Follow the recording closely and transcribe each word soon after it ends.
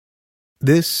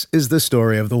This is the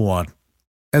story of the one.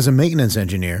 As a maintenance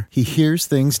engineer, he hears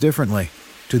things differently.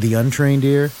 To the untrained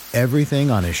ear,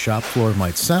 everything on his shop floor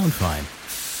might sound fine,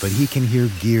 but he can hear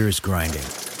gears grinding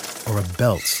or a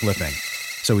belt slipping.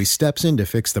 So he steps in to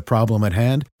fix the problem at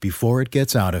hand before it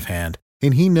gets out of hand.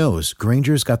 And he knows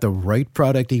Grainger's got the right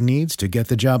product he needs to get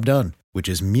the job done, which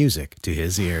is music to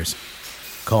his ears.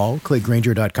 Call, click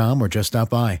Grainger.com, or just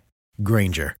stop by.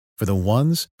 Grainger, for the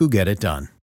ones who get it done.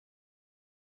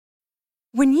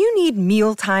 When you need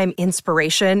mealtime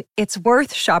inspiration, it's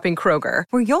worth shopping Kroger,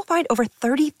 where you'll find over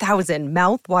 30,000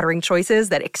 mouth-watering choices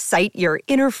that excite your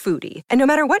inner foodie. And no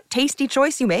matter what tasty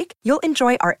choice you make, you'll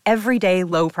enjoy our everyday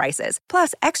low prices,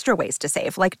 plus extra ways to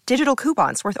save, like digital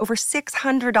coupons worth over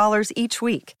 $600 each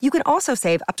week. You can also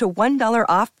save up to $1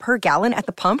 off per gallon at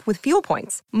the pump with fuel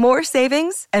points. More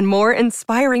savings and more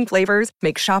inspiring flavors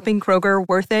make shopping Kroger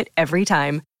worth it every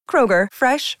time. Kroger,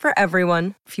 fresh for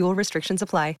everyone. Fuel restrictions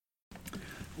apply.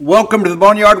 Welcome to the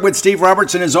Boneyard with Steve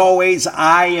Robertson. As always,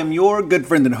 I am your good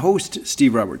friend and host,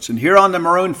 Steve Robertson. Here on the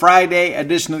Maroon Friday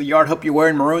edition of the Yard. Hope you're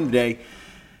wearing maroon today.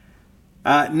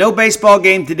 No baseball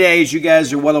game today, as you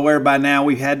guys are well aware by now.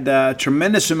 We've had a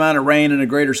tremendous amount of rain in the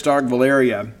greater Starkville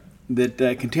area that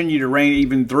continued to rain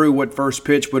even through what first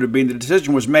pitch would have been. The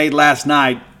decision was made last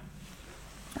night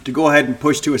to go ahead and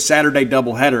push to a Saturday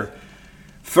doubleheader.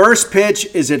 First pitch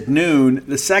is at noon.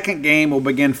 The second game will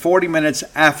begin 40 minutes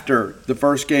after the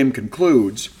first game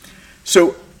concludes.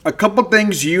 So a couple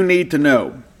things you need to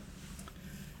know.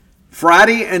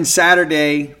 Friday and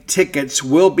Saturday tickets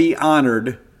will be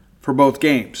honored for both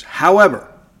games. However,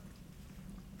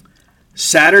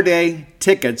 Saturday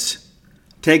tickets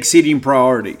take seating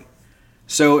priority.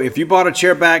 So if you bought a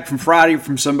chair back from Friday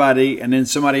from somebody and then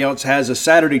somebody else has a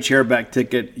Saturday chair back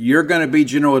ticket, you're going to be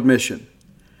general admission.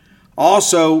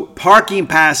 Also, parking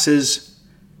passes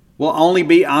will only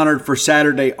be honored for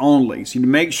Saturday only. So you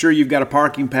make sure you've got a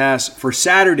parking pass for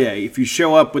Saturday. If you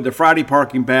show up with the Friday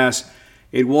parking pass,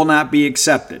 it will not be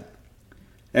accepted.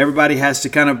 Everybody has to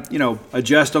kind of,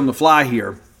 adjust on the fly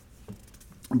here.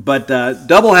 But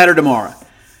doubleheader tomorrow.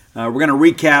 We're going to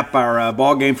recap our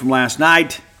ball game from last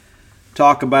night.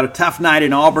 Talk about a tough night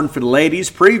in Auburn for the ladies,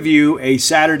 preview a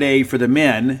Saturday for the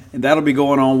men, and that'll be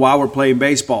going on while we're playing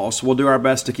baseball, so we'll do our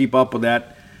best to keep up with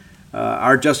that.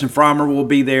 Our Justin Frommer will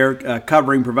be there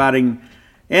providing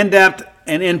in-depth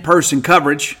and in-person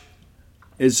coverage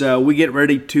as we get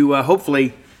ready to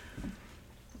hopefully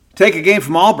take a game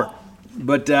from Auburn.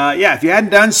 But, if you hadn't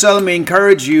done so, let me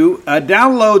encourage you,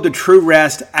 download the True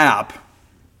Rest app.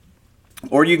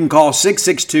 Or you can call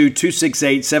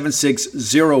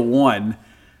 662-268-7601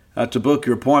 to book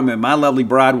your appointment. My lovely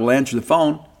bride will answer the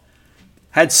phone.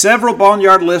 Had several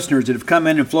Boneyard listeners that have come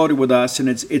in and floated with us, and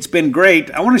it's been great.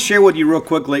 I want to share with you real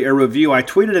quickly a review. I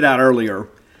tweeted it out earlier.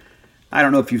 I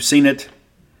don't know if you've seen it,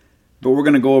 but we're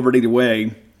going to go over it either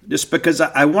way. Just because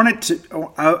I want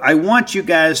you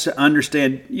guys to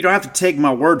understand, you don't have to take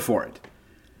my word for it.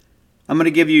 I'm going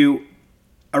to give you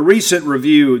a recent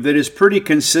review that is pretty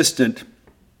consistent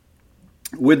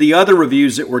with the other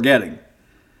reviews that we're getting.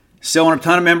 Still on a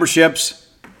ton of memberships.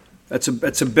 That's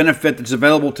a benefit that's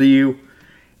available to you.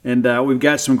 And we've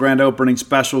got some grand opening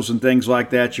specials and things like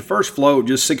that. Your first float,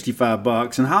 just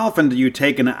 $65. And how often do you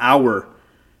take an hour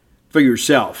for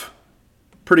yourself?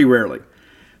 Pretty rarely.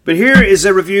 But here is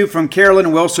a review from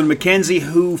Carolyn Wilson McKenzie,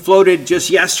 who floated just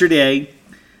yesterday.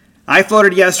 I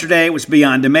floated yesterday. It was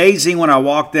beyond amazing. When I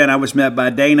walked in, I was met by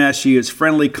Dana. She is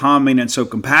friendly, calming, and so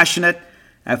compassionate.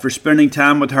 After spending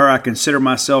time with her, I consider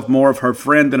myself more of her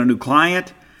friend than a new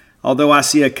client. Although I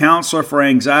see a counselor for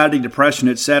anxiety, depression,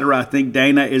 etc., I think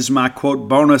Dana is my, quote,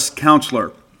 bonus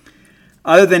counselor.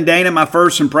 Other than Dana, my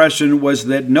first impression was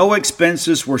that no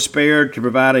expenses were spared to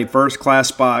provide a first-class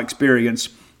spa experience.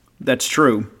 That's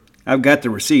true. I've got the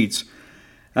receipts.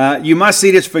 You must see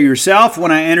this for yourself.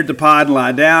 When I entered the pod and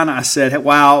lied down, I said,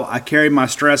 wow, I carried my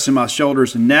stress in my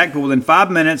shoulders and neck. But within 5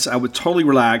 minutes, I was totally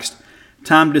relaxed.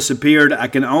 Time disappeared. I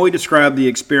can only describe the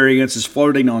experience as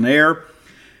floating on air.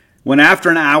 When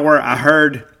after an hour I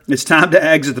heard it's time to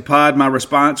exit the pod, my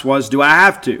response was, do I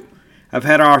have to? I've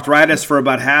had arthritis for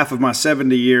about half of my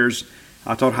 70 years.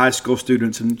 I taught high school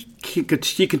students, and he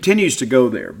continues to go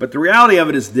there. But the reality of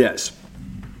it is this.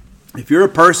 If you're a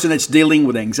person that's dealing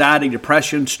with anxiety,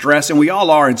 depression, stress, and we all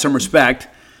are in some respect,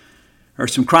 or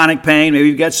some chronic pain, maybe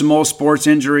you've got some old sports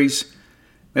injuries,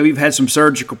 maybe you've had some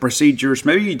surgical procedures,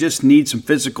 maybe you just need some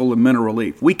physical and mental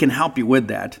relief, we can help you with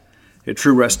that at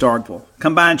True Rest Starkville.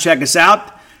 Come by and check us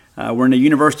out. We're in the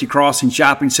University Crossing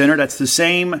Shopping Center. That's the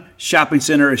same shopping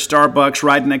center as Starbucks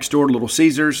right next door to Little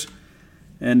Caesars.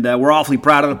 And we're awfully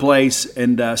proud of the place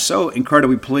and so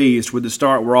incredibly pleased with the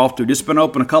start we're off to. Just been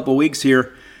open a couple of weeks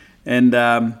here, and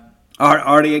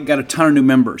already got a ton of new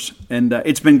members, and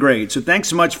it's been great. So thanks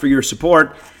so much for your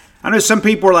support. I know some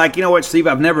people are like, you know what, Steve,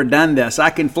 I've never done this. I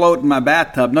can float in my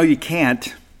bathtub. No, you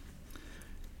can't.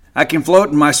 I can float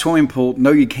in my swimming pool.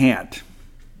 No, you can't.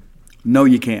 No,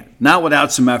 you can't. Not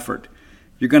without some effort.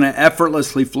 You're going to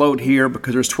effortlessly float here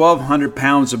because there's 1,200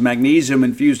 pounds of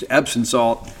magnesium-infused Epsom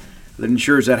salt that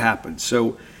ensures that happens.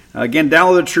 So, again,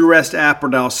 download the True Rest app or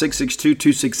dial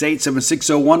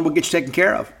 662-268-7601. We'll get you taken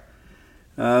care of.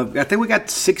 I think we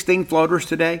got 16 floaters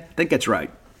today. I think that's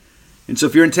right. And so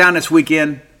if you're in town this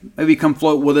weekend, maybe come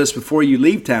float with us before you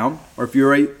leave town. Or if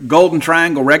you're a Golden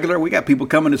Triangle regular, we got people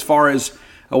coming as far as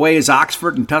away as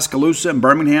Oxford and Tuscaloosa and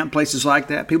Birmingham, places like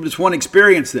that. People just want to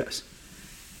experience this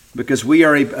because we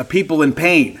are a people in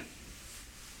pain,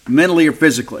 mentally or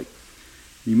physically.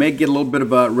 You may get a little bit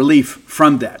of a relief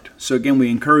from that. So again,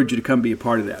 we encourage you to come be a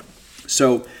part of that.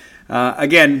 So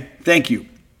again, thank you.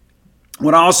 I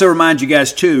want to also remind you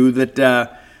guys too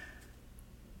that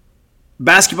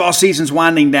basketball season's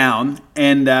winding down,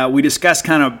 and we discussed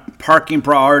kind of parking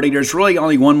priority. There's really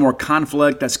only one more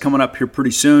conflict that's coming up here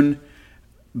pretty soon.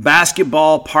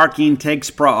 Basketball parking takes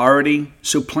priority,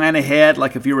 so plan ahead.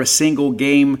 Like if you're a single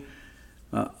game,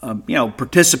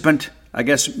 participant, I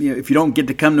guess if you don't get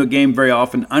to come to a game very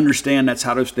often, understand that's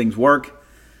how those things work.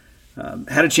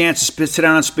 Had a chance to sit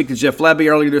down and speak to Jeff Lebby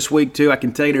earlier this week too. I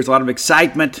can tell you there's a lot of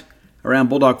excitement around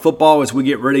Bulldog football as we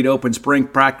get ready to open spring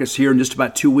practice here in just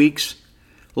about 2 weeks.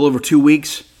 A little over 2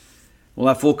 weeks. We'll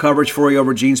have full coverage for you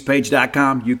over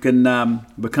genespage.com. You can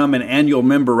become an annual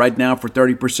member right now for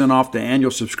 30% off the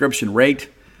annual subscription rate.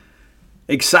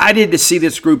 Excited to see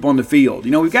this group on the field.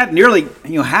 We've got nearly,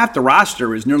 half the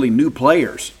roster is nearly new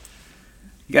players.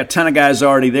 You got a ton of guys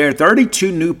already there.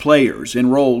 32 new players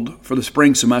enrolled for the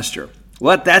spring semester.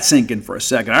 Let that sink in for a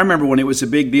second. I remember when it was a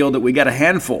big deal that we got a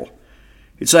handful.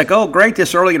 It's like, oh, great,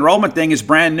 this early enrollment thing is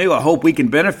brand new. I hope we can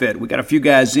benefit. We got a few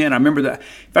guys in. I remember that.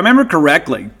 If I remember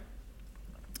correctly,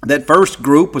 that first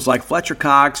group was like Fletcher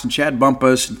Cox and Chad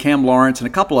Bumpus and Cam Lawrence and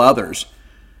a couple others.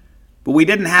 But we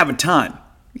didn't have a ton.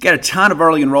 We got a ton of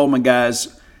early enrollment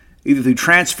guys, either through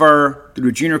transfer, through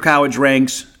the junior college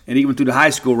ranks, and even through the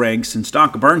high school ranks. And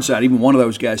Stonka Burnside, even one of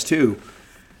those guys too.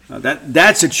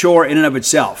 That's a chore in and of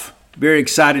itself. Very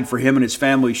excited for him and his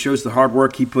family. Shows the hard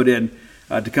work he put in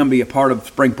to come be a part of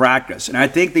spring practice. And I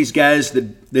think these guys,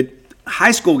 that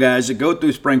high school guys that go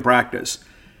through spring practice,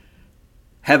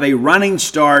 have a running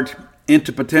start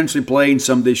into potentially playing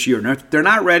some this year. Now, if they're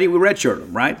not ready, we redshirt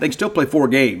them, right? They can still play 4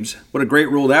 games. What a great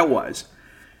rule that was.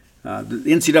 The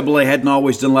NCAA hadn't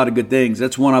always done a lot of good things.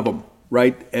 That's one of them,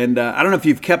 right? And I don't know if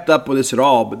you've kept up with this at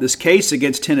all, but this case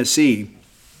against Tennessee,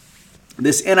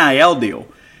 this NIL deal,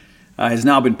 has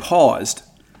now been paused.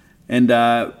 And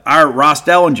our Ross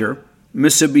Dellinger,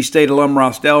 Mississippi State alum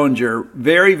Ross Dellinger,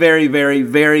 very, very, very,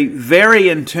 very, very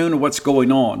in tune with what's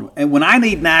going on. And when I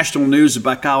need national news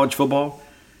about college football,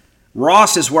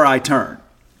 Ross is where I turn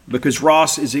because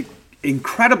Ross is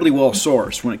incredibly well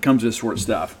sourced when it comes to this sort of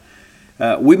stuff.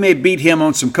 We may beat him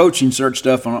on some coaching search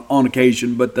stuff on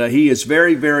occasion, but he is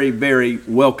very, very, very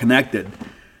well connected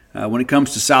when it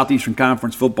comes to Southeastern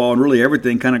Conference football and really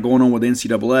everything kind of going on with the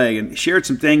NCAA. And he shared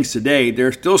some things today.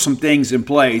 There's still some things in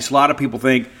place. A lot of people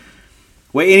think,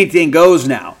 well, anything goes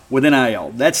now with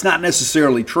NIL. That's not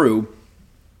necessarily true.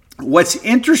 What's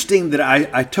interesting that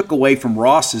I took away from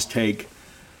Ross's take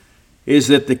is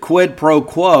that the quid pro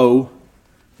quo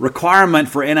requirement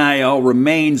for NIL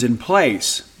remains in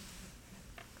place.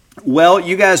 Well,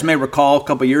 you guys may recall a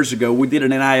couple years ago we did an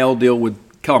NIL deal with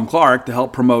Kellum Clark to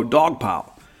help promote Dogpile.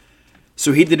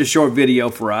 So he did a short video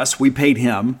for us. We paid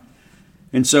him.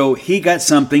 And so he got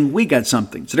something, we got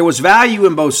something. So there was value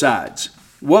in both sides.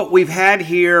 What we've had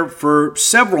here for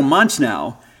several months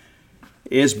now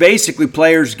is basically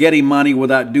players getting money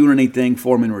without doing anything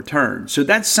for them in return. So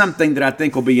that's something that I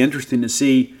think will be interesting to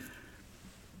see.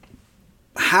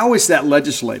 How is that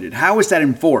legislated? How is that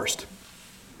enforced?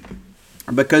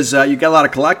 Because you got a lot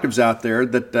of collectives out there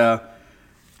that,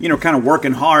 kind of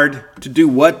working hard to do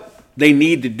what they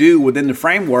need to do within the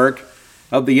framework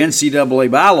of the NCAA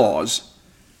bylaws.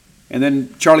 And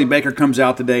then Charlie Baker comes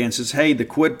out today and says, hey, the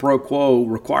quid pro quo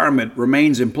requirement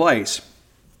remains in place.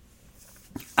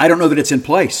 I don't know that it's in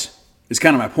place, is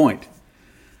kind of my point.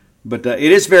 But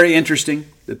it is very interesting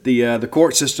that the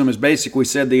court system has basically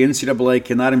said the NCAA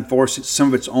cannot enforce some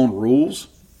of its own rules.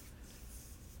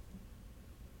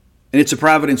 And it's a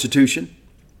private institution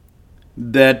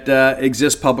that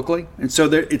exists publicly. And so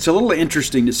it's a little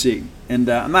interesting to see. And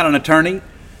I'm not an attorney.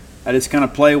 I just kind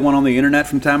of play one on the internet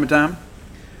from time to time.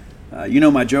 You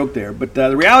know my joke there. But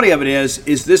the reality of it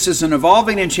is this is an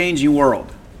evolving and changing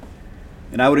world.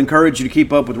 And I would encourage you to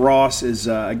keep up with Ross.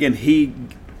 Again, he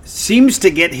seems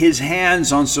to get his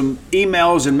hands on some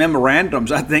emails and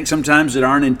memorandums, I think, sometimes that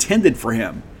aren't intended for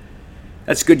him.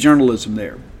 That's good journalism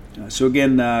there. So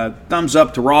again, thumbs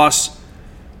up to Ross.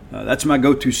 That's my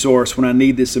go-to source when I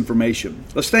need this information.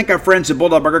 Let's thank our friends at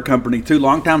Bulldog Burger Company, too,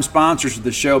 longtime sponsors of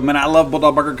the show. Man, I love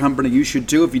Bulldog Burger Company. You should,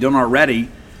 too, if you don't already.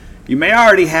 You may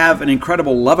already have an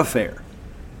incredible love affair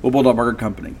with Bulldog Burger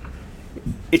Company.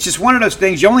 It's just one of those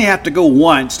things you only have to go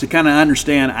once to kind of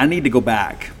understand I need to go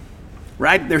back,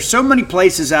 right? There's so many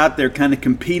places out there kind of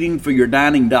competing for your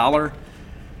dining dollar,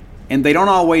 and they don't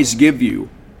always give you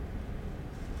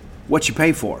what you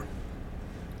pay for.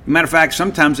 Matter of fact,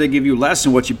 sometimes they give you less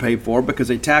than what you pay for because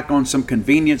they tack on some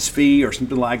convenience fee or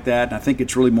something like that. And I think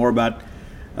it's really more about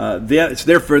it's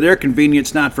there for their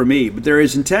convenience, not for me. But there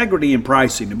is integrity in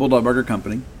pricing at Bulldog Burger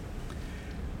Company.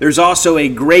 There's also a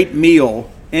great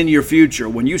meal in your future.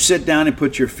 When you sit down and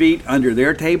put your feet under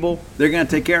their table, they're going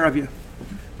to take care of you.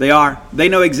 They are. They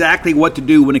know exactly what to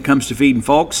do when it comes to feeding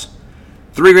folks.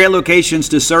 3 great locations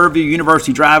to serve you: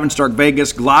 University Drive in Stark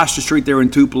Vegas, Gloucester Street there in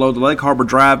Tupelo, the Lake Harbor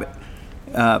Drive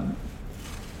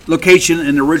location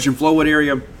in the Ridge and Flowwood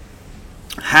area.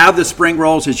 Have the spring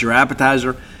rolls as your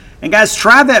appetizer. And guys,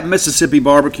 try that Mississippi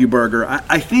barbecue burger.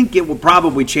 I think it will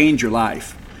probably change your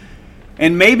life.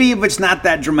 And maybe if it's not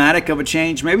that dramatic of a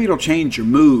change, maybe it'll change your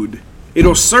mood.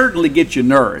 It'll certainly get you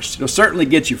nourished. It'll certainly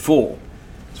get you full.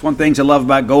 It's one of the things I love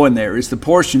about going there is the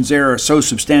portions there are so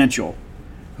substantial.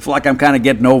 I feel like I'm kind of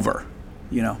getting over,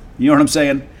 you know what I'm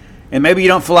saying? And maybe you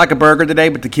don't feel like a burger today,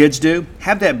 but the kids do.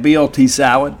 Have that BLT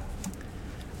salad.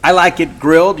 I like it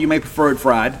grilled. You may prefer it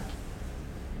fried.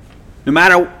 No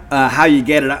matter how you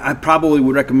get it, I probably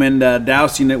would recommend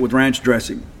dousing it with ranch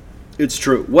dressing. It's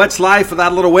true. What's life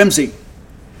without a little whimsy?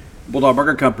 Bulldog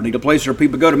Burger Company, the place where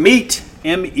people go to meet,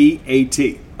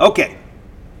 M-E-A-T. Okay,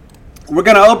 we're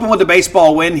going to open with a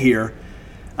baseball win here.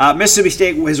 Mississippi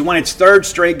State has won its 3rd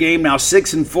straight game, now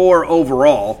 6-4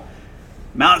 overall.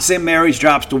 Mount St. Mary's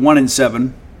drops to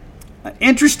 1-7.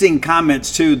 Interesting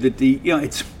comments too that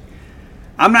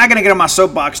I'm not going to get on my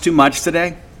soapbox too much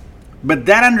today, but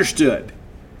that understood.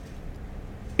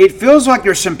 It feels like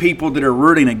there's some people that are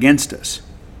rooting against us.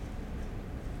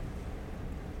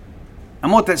 I'm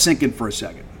going to let that sink in for a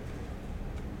second.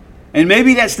 And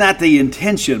maybe that's not the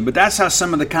intention, but that's how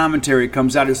some of the commentary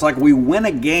comes out. It's like we win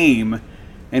a game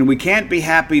and we can't be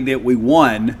happy that we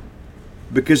won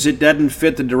because it doesn't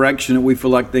fit the direction that we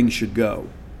feel like things should go.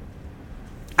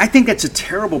 I think that's a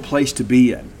terrible place to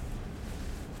be in.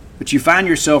 But you find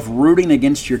yourself rooting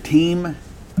against your team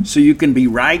so you can be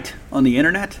right on the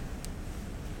internet.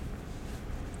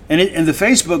 And the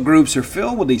Facebook groups are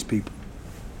filled with these people.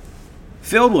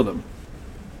 Filled with them.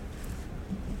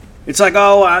 It's like,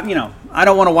 I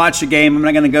don't want to watch the game. I'm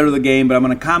not going to go to the game, but I'm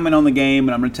going to comment on the game,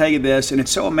 and I'm going to tell you this. And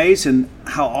it's so amazing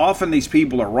how often these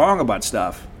people are wrong about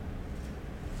stuff.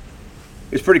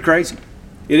 It's pretty crazy.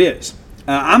 It is.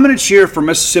 I'm going to cheer for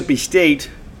Mississippi State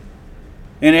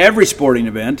in every sporting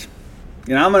event.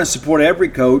 And I'm going to support every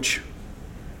coach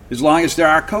as long as they're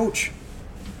our coach.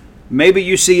 Maybe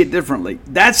you see it differently.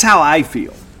 That's how I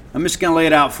feel. I'm just going to lay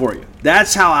it out for you.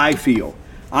 That's how I feel.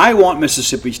 I want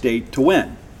Mississippi State to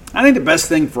win. I think the best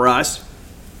thing for us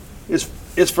is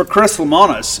for Chris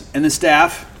Lemonis and the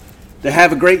staff to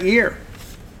have a great year.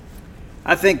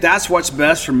 I think that's what's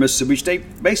best for Mississippi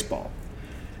State baseball.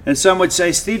 And some would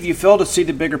say, Steve, you fail to see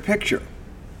the bigger picture.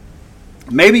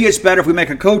 Maybe it's better if we make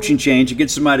a coaching change and get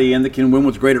somebody in that can win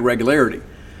with greater regularity.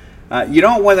 You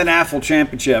don't win an AFL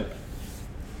championship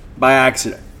by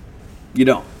accident. You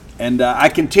don't. And I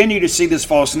continue to see this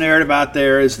false narrative out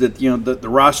there is that the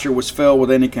roster was filled with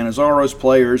Andy Cannizzaro's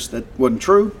players. That wasn't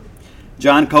true.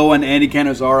 John Cohen, Andy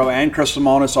Cannizaro, and Chris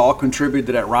Lemonis all contributed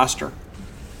to that roster.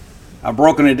 I've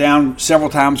broken it down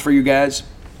several times for you guys.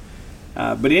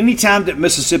 But any time that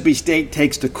Mississippi State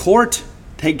takes the court,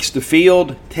 takes the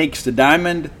field, takes the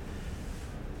diamond,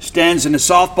 stands in the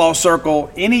softball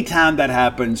circle, anytime that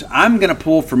happens, I'm going to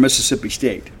pull for Mississippi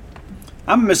State.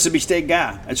 I'm a Mississippi State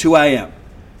guy. That's who I am.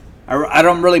 I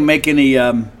don't really make any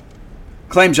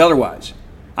claims otherwise.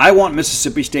 I want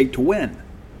Mississippi State to win.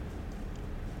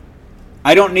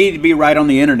 I don't need to be right on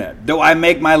the internet, though I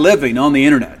make my living on the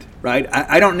internet, right?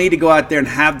 I don't need to go out there and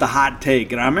have the hot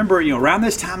take. And I remember, around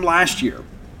this time last year,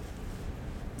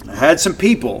 I had some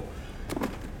people.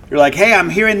 They're like, hey, I'm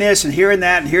hearing this and hearing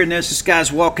that and hearing this. This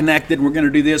guy's well connected. We're going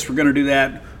to do this. We're going to do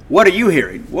that. What are you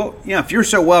hearing? Well, if you're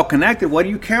so well connected, what do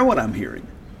you care what I'm hearing?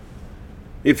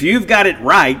 If you've got it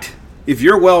right, if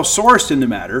you're well sourced in the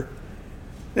matter,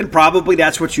 then probably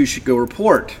that's what you should go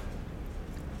report.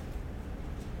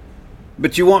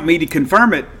 but you want me to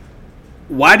confirm it.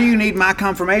 Why do you need my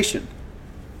confirmation?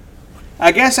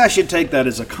 I guess I should take that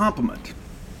as a compliment.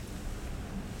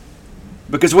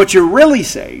 Because what you're really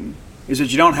saying is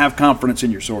that you don't have confidence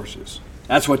in your sources.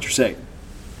 That's what you're saying.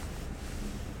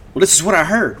 Well, this is what I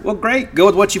heard. Well, great. Go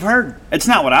with what you've heard. It's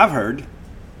not what I've heard.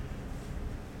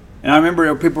 And I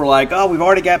remember people were like, oh, we've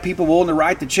already got people willing to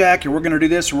write the check, and we're going to do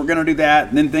this, and we're going to do that.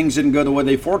 And then things didn't go the way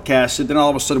they forecasted. Then all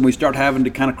of a sudden we start having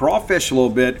to kind of crawfish a little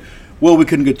bit. Well, we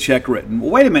couldn't get a check written. Well,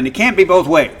 wait a minute. It can't be both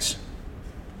ways.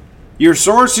 Your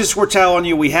sources were telling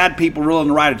you we had people willing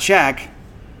to write a check,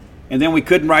 and then we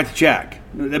couldn't write the check.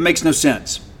 That makes no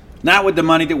sense. Not with the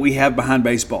money that we have behind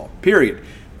baseball, period.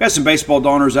 We've got some baseball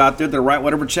donors out there that write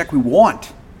whatever check we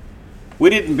want. We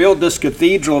didn't build this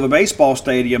cathedral of a baseball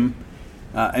stadium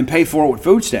and pay for it with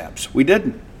food stamps. We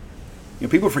didn't.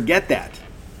 People forget that.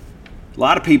 A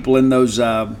lot of people in those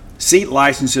seat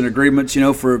licensing agreements,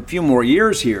 for a few more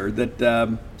years here that,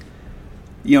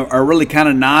 are really kind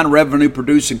of non-revenue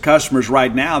producing customers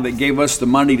right now that gave us the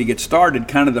money to get started,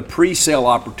 kind of the pre-sale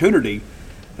opportunity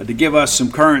to give us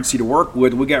some currency to work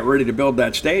with. We got ready to build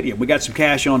that stadium. We got some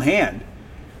cash on hand.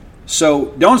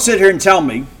 So don't sit here and tell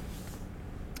me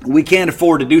we can't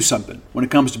afford to do something when it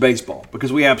comes to baseball,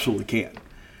 because we absolutely can.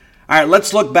 All right,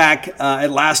 let's look back at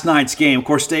last night's game. Of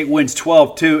course, State wins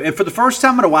 12-2. And for the first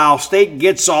time in a while, State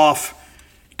gets off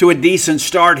to a decent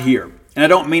start here. And I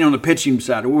don't mean on the pitching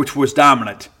side, which was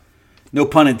dominant. No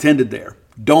pun intended there.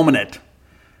 Dominant.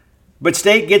 But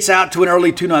State gets out to an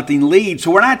early 2-0 lead,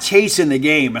 so we're not chasing the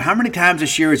game. And how many times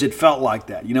this year has it felt like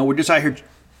that? We're just out here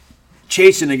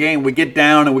chasing the game. We get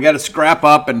down and we got to scrap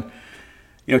up and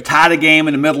tie the game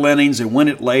in the middle innings and win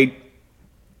it late.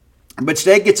 But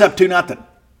State gets up 2-0.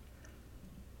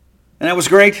 And that was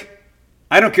great.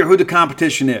 I don't care who the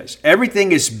competition is.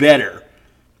 Everything is better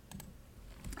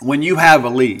when you have a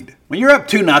lead. When you're up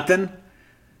 2-0,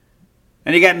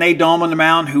 and you got Nate Dahlman on the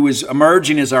mound, who is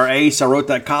emerging as our ace. I wrote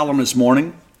that column this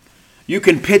morning. You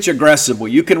can pitch aggressively.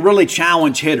 You can really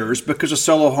challenge hitters because a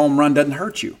solo home run doesn't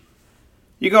hurt you.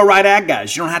 You go right at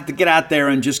guys. You don't have to get out there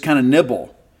and just kind of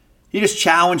nibble. You just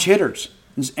challenge hitters.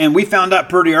 And we found out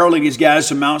pretty early these guys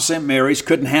from Mount St. Mary's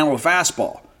couldn't handle a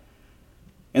fastball.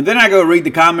 And then I go read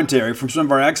the commentary from some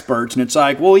of our experts, and it's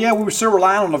like, well, yeah, we were still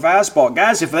relying on the fastball.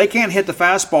 Guys, if they can't hit the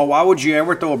fastball, why would you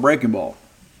ever throw a breaking ball?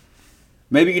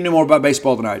 Maybe you knew more about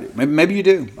baseball than I do. Maybe you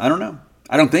do. I don't know.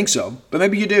 I don't think so, but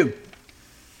maybe you do.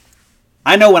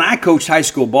 I know when I coached high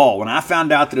school ball, when I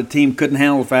found out that a team couldn't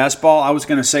handle a fastball, I was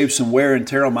going to save some wear and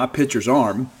tear on my pitcher's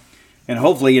arm and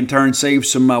hopefully in turn save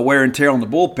some wear and tear on the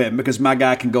bullpen because my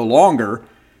guy can go longer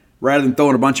rather than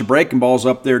throwing a bunch of breaking balls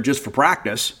up there just for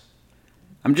practice.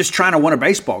 I'm just trying to win a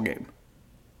baseball game.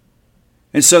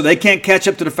 And so they can't catch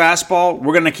up to the fastball.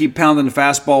 We're going to keep pounding the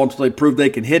fastball until they prove they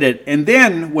can hit it. And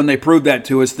then when they prove that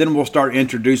to us, then we'll start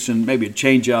introducing maybe a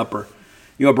changeup or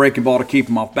a breaking ball to keep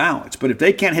them off balance. But if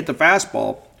they can't hit the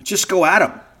fastball, just go at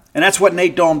them. And that's what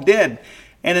Nate Dahlman did.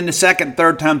 And in the second,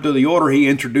 third time through the order, he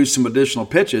introduced some additional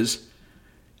pitches,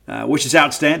 which is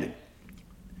outstanding.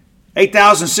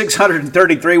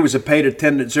 8,633 was a paid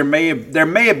attendance. There may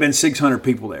have been 600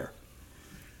 people there.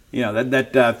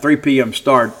 That 3 p.m.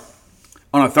 start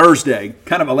on a Thursday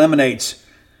kind of eliminates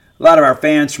a lot of our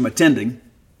fans from attending.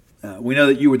 We know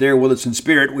that you were there with us in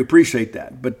spirit. We appreciate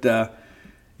that. But,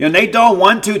 Nate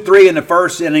Dahlman 1-2-3 in the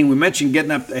first inning. We mentioned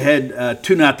getting up ahead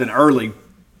 2-0 early.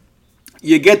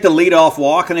 You get the leadoff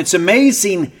walk, and it's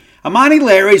amazing. Amani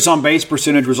Larry's on-base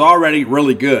percentage was already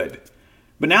really good.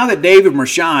 But now that David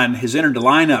Mershon has entered the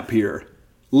lineup here,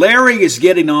 Larry is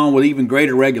getting on with even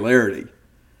greater regularity.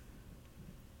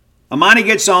 Amani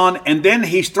gets on, and then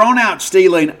he's thrown out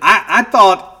stealing. I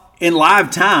thought in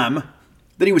live time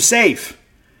that he was safe.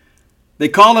 They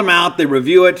call him out, they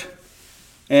review it,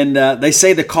 and they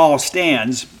say the call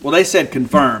stands. Well, they said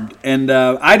confirmed. And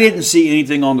I didn't see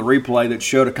anything on the replay that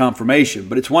showed a confirmation.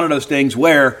 But it's one of those things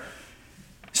where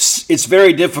it's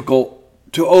very difficult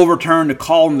to overturn the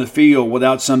call in the field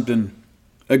without something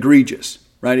egregious,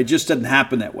 right? It just doesn't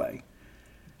happen that way.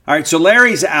 All right, so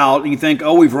Larry's out, and you think,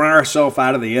 we've run ourselves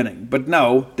out of the inning. But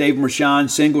no, Dave Mershon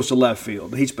singles to left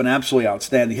field. He's been absolutely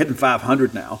outstanding, hitting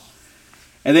 .500 now.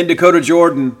 And then Dakota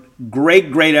Jordan,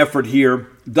 great effort here,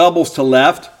 doubles to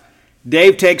left.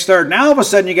 Dave takes third. Now all of a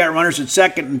sudden you got runners at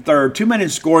second and third, 2 men in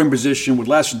scoring position with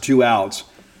less than 2 outs.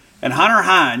 And Hunter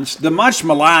Hines, the much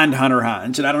maligned Hunter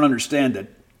Hines, and I don't understand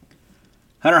it,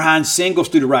 Hunter Hines singles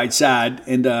to the right side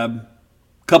and a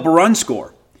couple runs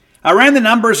score. I ran the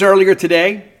numbers earlier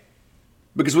today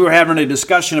because we were having a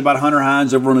discussion about Hunter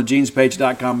Hines over on the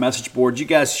genespage.com message board. You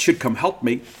guys should come help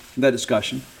me in that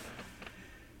discussion.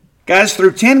 Guys,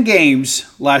 through 10 games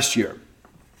last year,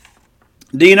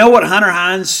 Do you know what Hunter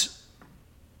Hines'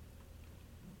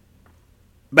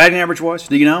 batting average was?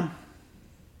 Do you know?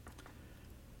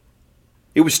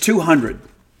 It was 200.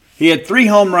 He had 3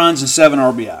 home runs and 7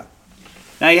 RBI.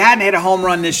 Now, he hadn't hit a home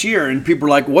run this year, and people are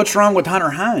like, what's wrong with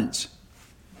Hunter Hines?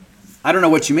 I don't know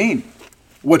what you mean.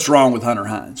 What's wrong with Hunter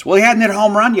Hines? Well, he hadn't hit a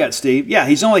home run yet, Steve. Yeah,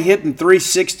 he's only hitting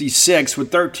 366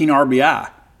 with 13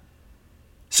 RBI.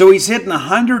 So he's hitting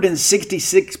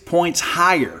 166 points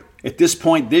higher at this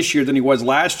point this year than he was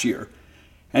last year.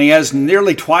 And he has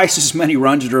nearly twice as many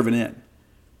runs driven in.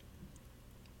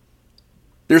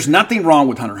 There's nothing wrong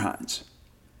with Hunter Hines.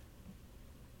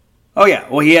 Oh, yeah,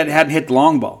 well, he hadn't hit the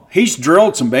long ball. He's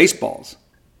drilled some baseballs.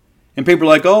 And people are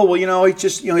like, oh, well, he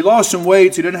just, he lost some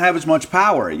weight, so he didn't have as much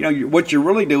power. What you're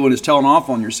really doing is telling off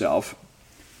on yourself.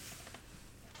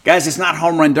 Guys, it's not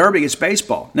home run derby, it's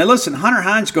baseball. Now, listen, Hunter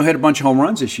Hines is going to hit a bunch of home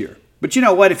runs this year. But you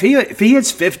know what? If he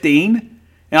hits 15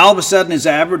 and all of a sudden his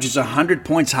average is 100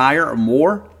 points higher or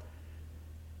more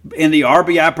and the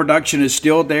RBI production is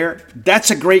still there, that's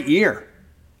a great year.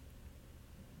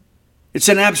 It's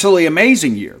an absolutely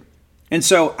amazing year. And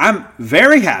so I'm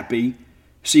very happy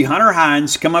to see Hunter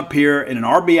Hines come up here in an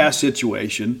RBI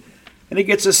situation, and he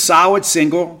gets a solid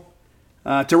single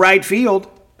to right field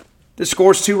that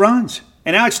scores 2 runs.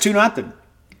 And now it's 2-0.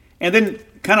 And then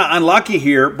kind of unlucky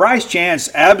here, Bryce Chance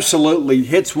absolutely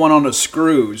hits one on the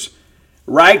screws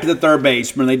right to the third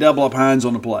baseman. They double up Hines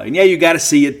on the play. And yeah, you got to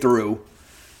see it through.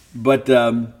 But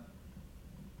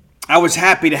I was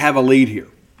happy to have a lead here.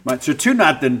 Right, so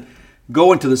 2-0.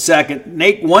 Going to the second.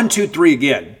 Nate, 1-2-3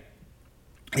 again.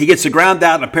 He gets the ground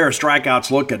out and a pair of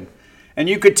strikeouts looking. And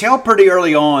you could tell pretty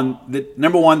early on that,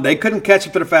 number one, they couldn't catch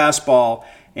up to the fastball,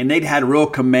 and they'd had real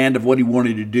command of what he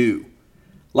wanted to do.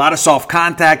 A lot of soft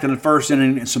contact in the first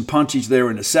inning and some punches there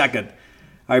in the second.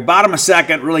 All right, bottom of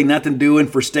second, really nothing doing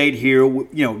for State here.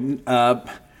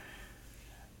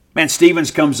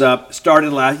 Stevens comes up,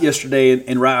 started yesterday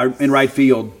in right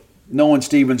field. Nolan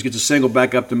Stevens gets a single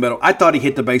back up the middle. I thought he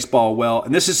hit the baseball well.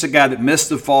 And this is a guy that missed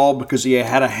the fall because he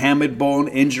had a hamate bone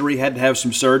injury, had to have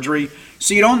some surgery.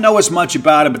 So you don't know as much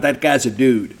about him, but that guy's a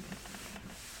dude.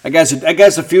 That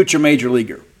guy's a future major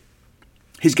leaguer.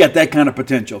 He's got that kind of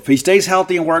potential. If he stays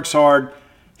healthy and works hard,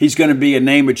 he's going to be a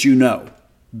name that you know.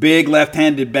 Big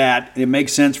left-handed bat. It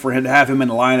makes sense for him to have him in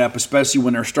the lineup, especially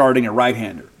when they're starting a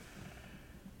right-hander.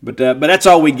 But that's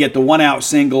all we get, the one-out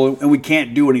single, and we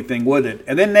can't do anything with it.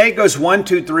 And then Nate goes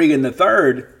 1-2-3 in the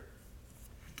third,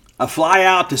 a fly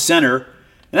out to center,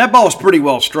 and that ball was pretty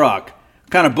well struck,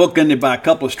 kind of bookended by a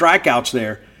couple of strikeouts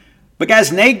there. But,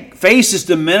 guys, Nate faces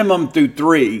the minimum through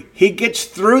 3. He gets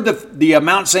through the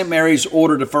Mount St. Mary's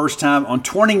order the first time on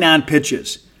 29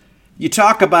 pitches. You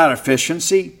talk about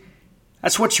efficiency,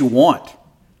 that's what you want.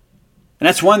 And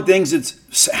that's one thing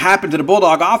that's happened to the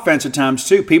Bulldog offense at times,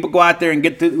 too. People go out there and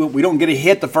we don't get a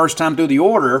hit the first time through the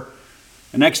order.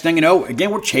 The next thing you know, again,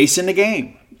 we're chasing the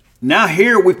game. Now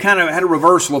here we've kind of had a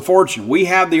reversal of fortune. We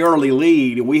have the early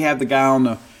lead, and we have the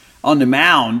guy on the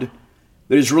mound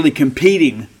that is really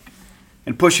competing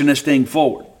and pushing this thing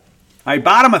forward. All right,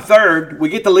 bottom of third, we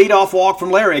get the leadoff walk from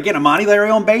Larry. Again, Amani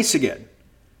Larry on base again.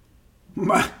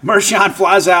 Mershon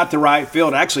flies out to right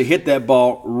field, actually hit that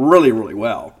ball really, really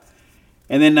well.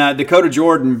 And then Dakota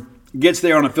Jordan gets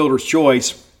there on a fielder's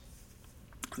choice.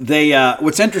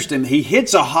 What's interesting, he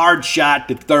hits a hard shot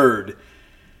to third.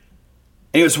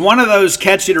 And it was one of those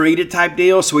catch it or eat it type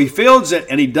deals. So he fields it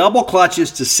and he double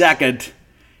clutches to second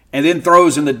and then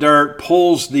throws in the dirt,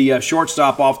 pulls the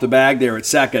shortstop off the bag there at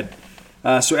second.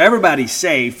 So everybody's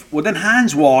safe. Well, then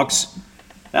Hines walks.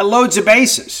 That loads the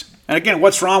bases. And again,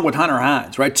 what's wrong with Hunter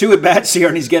Hines, right? 2 at-bats here,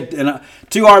 and he's getting a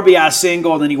 2 RBI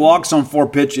single, and then he walks on 4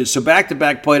 pitches. So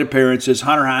back-to-back plate appearances,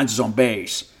 Hunter Hines is on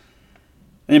base.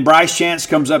 And then Bryce Chance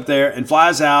comes up there and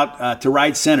flies out to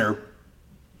right center.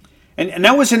 And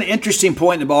that was an interesting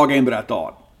point in the ballgame that I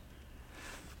thought.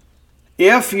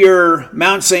 If you're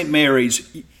Mount St.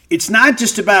 Mary's, it's not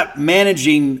just about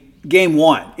managing game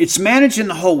 1. It's managing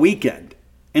the whole weekend.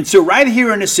 And so right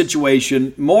here in this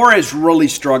situation, Moore is really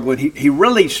struggling. He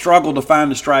really struggled to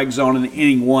find the strike zone in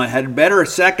inning 1. Had a better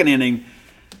second inning,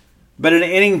 but in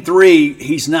inning 3,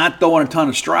 he's not throwing a ton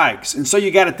of strikes. And so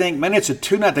you got to think, man, it's a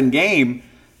 2-0 game.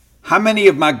 How many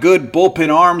of my good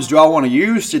bullpen arms do I want to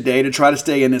use today to try to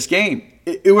stay in this game?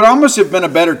 It would almost have been a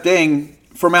better thing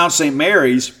for Mount St.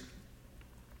 Mary's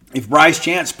if Bryce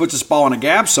Chance puts this ball in a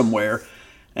gap somewhere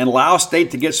and allows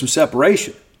State to get some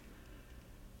separation.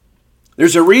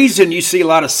 There's a reason you see a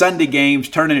lot of Sunday games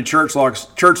turn into church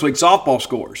league softball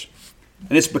scores.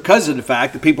 And it's because of the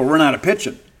fact that people run out of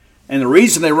pitching. And the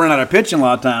reason they run out of pitching a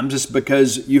lot of times is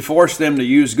because you force them to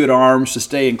use good arms to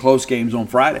stay in close games on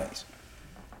Fridays.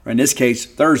 or in this case,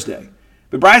 Thursday.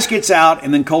 But Bryce gets out,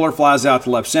 and then Kohler flies out to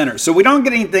left center. So we don't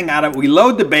get anything out of it. We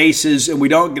load the bases, and we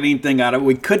don't get anything out of it.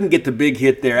 We couldn't get the big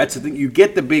hit there. That's the thing. You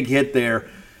get the big hit there,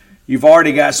 you've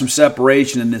already got some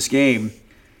separation in this game.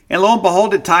 And lo and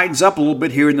behold, it tightens up a little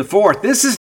bit here in the fourth.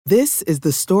 This is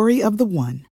the story of the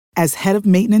one. As head of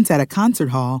maintenance at a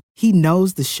concert hall, he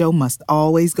knows the show must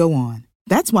always go on.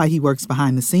 That's why he works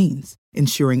behind the scenes,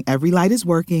 ensuring every light is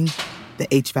working, the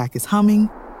HVAC is humming,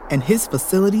 and his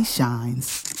facility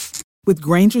shines. With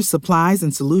Grainger's supplies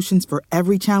and solutions for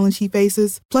every challenge he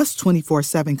faces, plus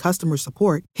 24/7 customer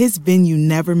support, his venue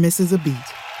never misses a beat.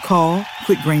 Call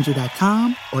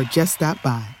quickgrainger.com or just stop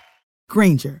by.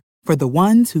 Grainger, for the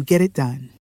ones who get it done.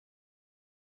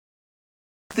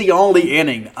 The only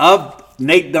inning of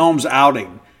Nate Dohm's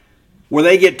outing where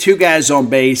they get two guys on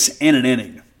base in an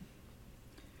inning.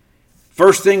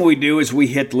 First thing we do is we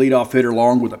hit the leadoff hitter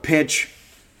long with a pitch.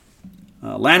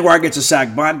 Landwehr gets a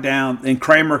sac bunt down, and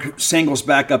Kramer singles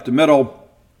back up the middle.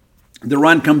 The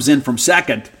run comes in from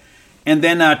second. And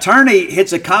then Turney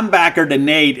hits a comebacker to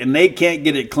Nate, and Nate can't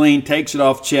get it clean, takes it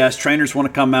off chest. Trainers want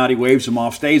to come out. He waves them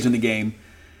off, stays in the game.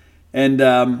 And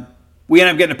we end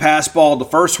up getting a pass ball, the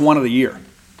first one of the year.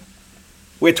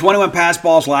 We had 21 pass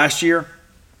balls last year,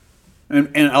 and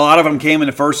a lot of them came in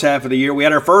the first half of the year. We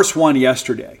had our first one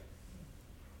yesterday.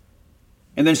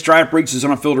 And then Stripe reaches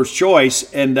on a fielder's choice,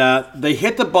 and they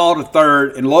hit the ball to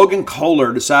third, and Logan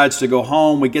Kohler decides to go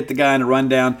home. We get the guy in the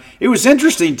rundown. It was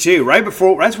interesting, too. Right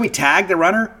as we tagged the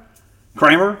runner,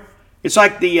 Kramer, it's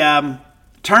like the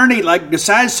Turney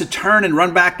decides to turn and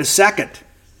run back to second.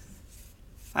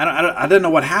 I don't know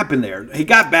what happened there. He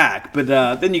got back, but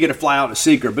then you get a fly out to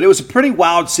Seeker. But it was a pretty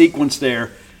wild sequence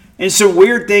there. And some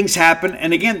weird things happen.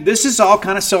 And again, this is all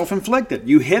kind of self-inflicted.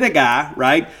 You hit a guy,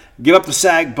 right? Give up the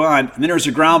sac bunt, and then there's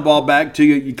a ground ball back to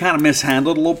you. You kind of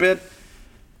mishandled a little bit.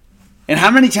 And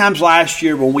how many times last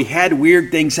year when we had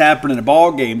weird things happen in a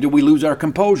ball game did we lose our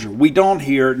composure? We don't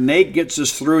here. Nate gets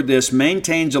us through this,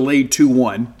 maintains a lead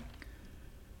 2-1.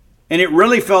 And it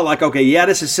really felt like, okay, yeah,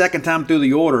 this is the second time through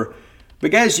the order.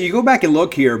 But guys, you go back and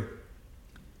look here.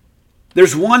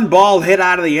 There's one ball hit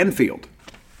out of the infield.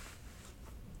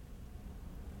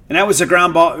 And that was a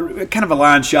ground ball, kind of a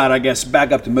line shot, I guess,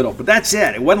 back up the middle. But that's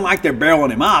it. It wasn't like they're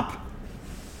barreling him up.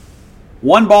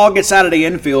 One ball gets out of the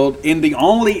infield in the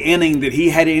only inning that he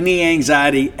had any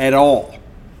anxiety at all.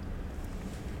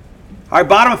 All right,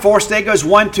 bottom of fourth, State goes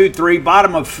 1, 2, 3.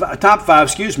 Bottom of top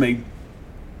five,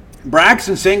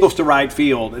 Braxton singles to right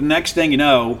field. And next thing you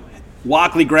know,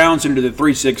 Walkley grounds into the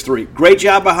 3-6-3. Great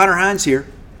job by Hunter Hines here.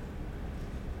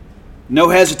 No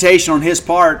hesitation on his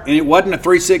part, and it wasn't a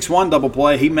 3-6-1 double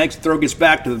play. He makes the throw, gets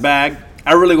back to the bag.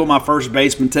 I really want my first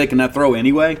baseman taking that throw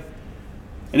anyway.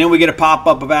 And then we get a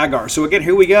pop-up of Agar. So again,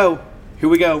 here we go.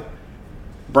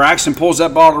 Braxton pulls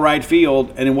that ball to right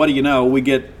field, and then what do you know? We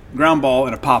get ground ball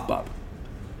and a pop-up.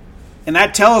 And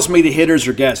that tells me the hitters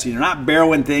are guessing. They're not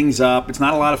barreling things up. It's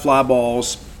not a lot of fly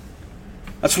balls.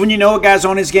 That's when you know a guy's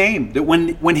on his game. That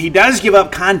when he does give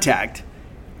up contact,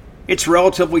 it's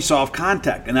relatively soft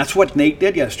contact. And that's what Nate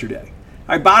did yesterday.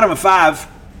 All right, bottom of five.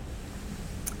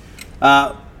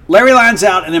 Larry lines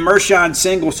out, and then Mershon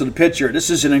singles to the pitcher. This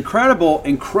is an incredible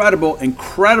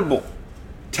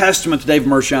testament to Dave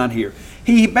Mershon here.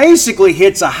 He basically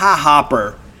hits a high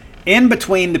hopper in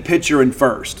between the pitcher and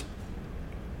first.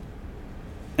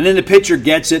 And then the pitcher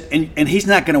gets it, and he's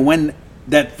not going to win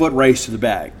that foot race to the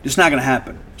bag. It's not going to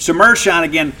happen. So Mershon,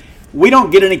 again, we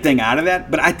don't get anything out of that,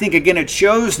 but I think, again, it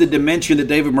shows the dimension that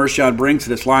David Mershon brings to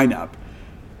this lineup.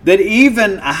 That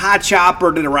even a high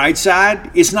chopper to the right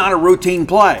side is not a routine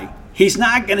play. He's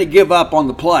not going to give up on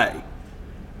the play.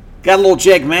 Got a little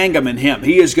Jake Mangum in him.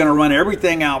 He is going to run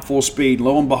everything out full speed.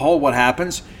 Lo and behold, what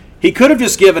happens? He could have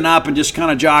just given up and just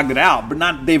kind of jogged it out, but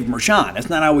not David Mershon. That's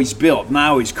not how he's built, not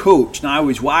how he's coached, not how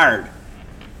he's wired.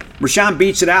 Mershon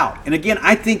beats it out. And again,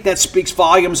 I think that speaks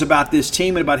volumes about this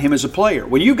team and about him as a player.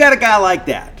 When you got a guy like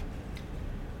that,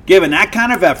 given that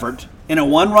kind of effort in a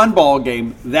one-run ball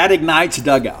game, that ignites a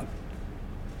dugout.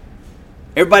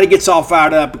 Everybody gets all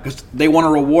fired up because they want to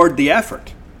reward the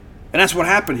effort. And that's what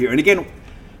happened here. And again,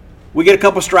 we get a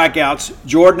couple strikeouts.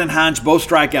 Jordan and Hines both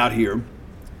strike out here.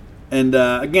 And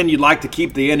again, you'd like to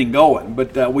keep the inning going.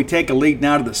 But we take a lead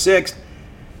now to the sixth.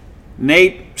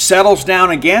 Nate settles down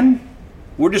again.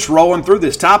 We're just rolling through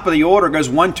this. Top of the order goes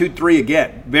 1, 2, 3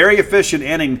 again. Very efficient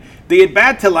inning. The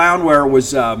at-bat to Landwehr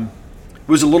was a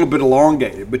little bit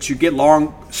elongated, but you get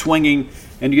long swinging,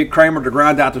 and you get Kramer to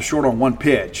ground out to short on one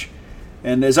pitch.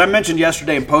 And as I mentioned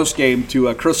yesterday in postgame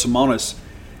to Chris Simonis,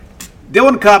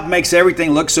 Dylan Cupp makes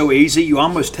everything look so easy, you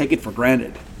almost take it for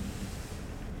granted.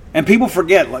 And people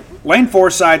forget, like, Lane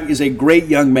Forsythe is a great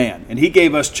young man, and he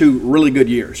gave us 2 really good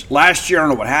years. Last year, I don't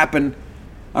know what happened.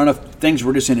 I don't know if things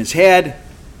were just in his head.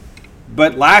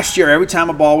 But last year, every time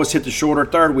a ball was hit the short or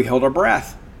third, we held our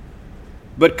breath.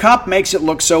 But Kupp makes it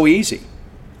look so easy,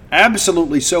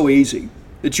 absolutely so easy,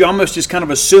 that you almost just kind of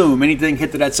assume anything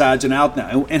hit to that side's an out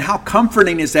now. And how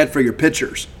comforting is that for your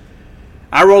pitchers?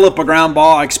 I roll up a ground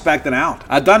ball, I expect an out.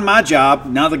 I've done my job,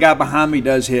 now the guy behind me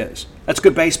does his. That's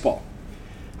good baseball.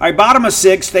 All right, bottom of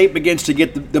 6, State begins to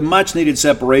get the much-needed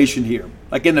separation here.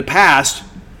 Like in the past,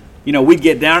 we'd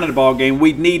get down in the ball game.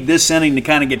 We'd need this inning to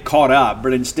kind of get caught up,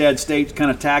 but instead State's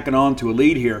kind of tacking on to a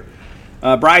lead here.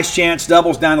 Bryce Chance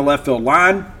doubles down the left field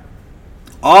line.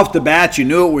 Off the bat, you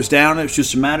knew it was down. It was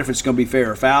just a matter if it's going to be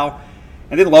fair or foul.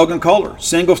 And then Logan Kohler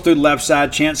singles through the left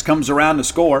side. Chance comes around to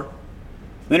score.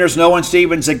 Then there's Nolan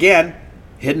Stevens again,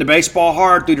 hitting the baseball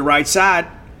hard through the right side.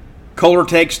 Kohler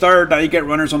takes third. Now you get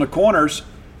runners on the corners.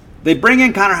 They bring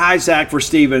in Connor Hyzak for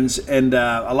Stevens, and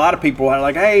a lot of people are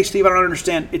like, hey, Steve, I don't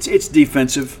understand. It's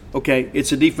defensive. Okay,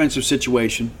 it's a defensive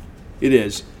situation. It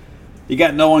is. You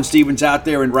got Nolan Stevens out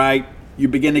there in right. You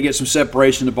begin to get some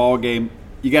separation in the ball game.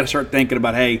 You got to start thinking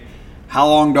about, hey, how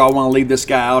long do I want to leave this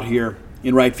guy out here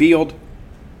in right field?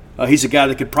 He's a guy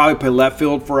that could probably play left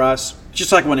field for us,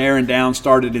 just like when Aaron Downs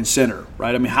started in center,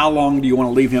 right? I mean, how long do you want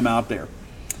to leave him out there?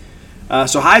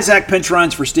 So Hyzak pinch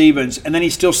runs for Stevens, and then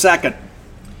he's still second.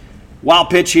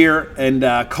 Wild pitch here, and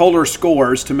Kohler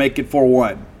scores to make it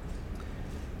 4-1.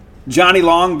 Johnny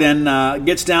Long then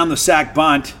gets down the sack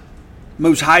bunt,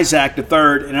 moves Hyzak to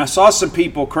third, and I saw some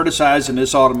people criticizing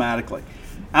this automatically.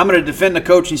 I'm going to defend the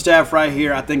coaching staff right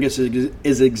here. I think this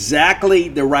is exactly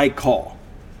the right call.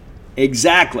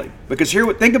 Exactly. Because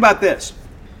think about this.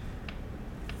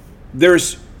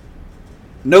 There's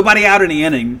nobody out in the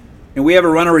inning, and we have a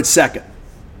runner at second.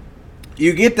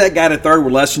 You get that guy to third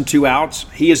with less than 2 outs,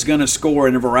 he is going to score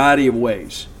in a variety of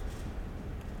ways.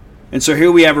 And so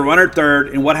here we have a runner at third,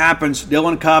 and what happens?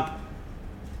 Dylan Kupp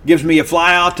gives me a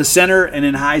fly out to center, and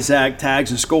then Hyzak tags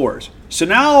and scores. So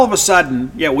now all of a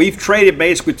sudden, we've traded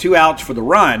basically 2 outs for the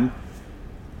run,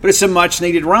 but it's a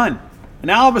much-needed run. And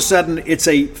now all of a sudden, it's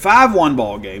a 5-1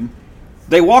 ball game.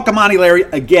 They walk Amani Larry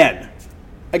again.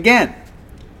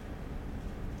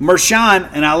 Mershon,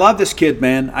 and I love this kid,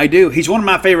 man. I do. He's one of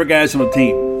my favorite guys on the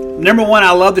team. Number one,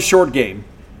 I love the short game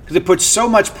because it puts so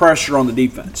much pressure on the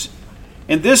defense.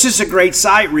 And this is a great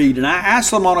sight read. And I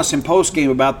asked Lemonis in postgame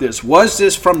about this. Was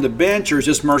this from the bench or is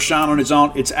this Mershon on his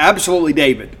own? It's absolutely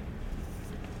David.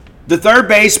 The third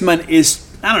baseman is,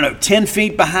 10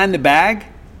 feet behind the bag.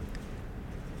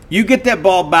 You get that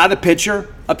ball by the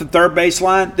pitcher up the third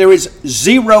baseline, there is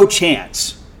 0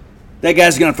 chance that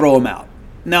guy's going to throw him out.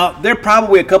 Now, there are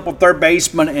probably a couple third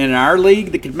basemen in our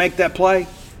league that could make that play,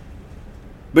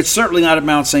 but certainly not at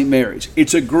Mount St. Mary's.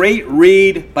 It's a great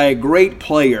read by a great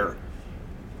player,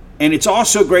 and it's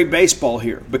also great baseball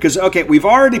here because, we've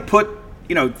already put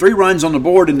 3 runs on the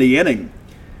board in the inning,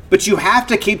 but you have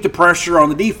to keep the pressure on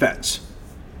the defense.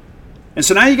 And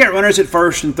so now you got runners at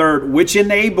first and third, which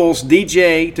enables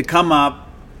DJ to come up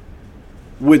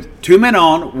with 2 men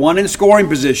on, 1 in scoring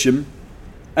position,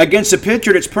 against a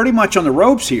pitcher that's pretty much on the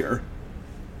ropes here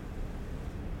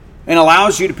and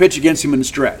allows you to pitch against him in the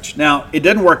stretch. Now, it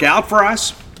doesn't work out for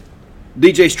us.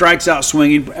 DJ strikes out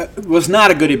swinging. It was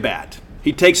not a good at bat.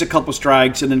 He takes a couple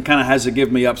strikes and then kind of has a give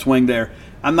me up swing there.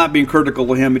 I'm not being critical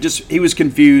of him. He was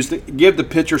confused. Give the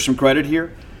pitcher some credit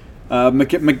here.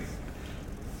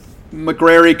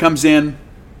 McCrary comes in,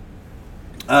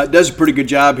 does a pretty good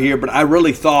job here, but I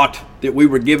really thought that we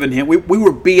were giving him, we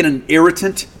were being an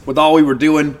irritant with all we were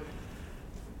doing.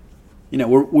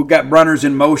 We've got runners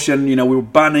in motion, we were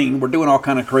bunting, we're doing all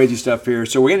kind of crazy stuff here.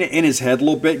 So we're in his head a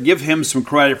little bit. Give him some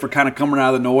credit for kind of coming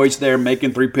out of the noise there,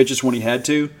 making 3 pitches when he had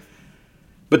to.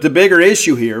 But the bigger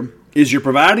issue here is you're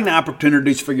providing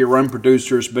opportunities for your run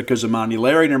producers because Amani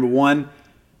Larry, number one,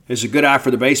 is a good eye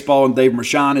for the baseball, and Dave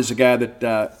Mershon is a guy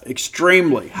that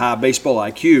extremely high baseball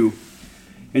IQ.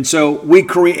 And so we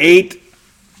create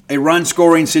a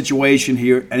run-scoring situation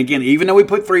here. And again, even though we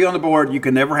put 3 on the board, you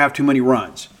can never have too many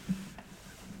runs.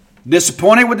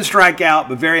 Disappointed with the strikeout,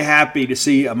 but very happy to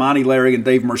see Amani Larry and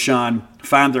Dave Mershon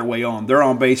find their way on. Their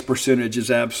on-base percentage is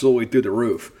absolutely through the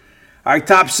roof. All right,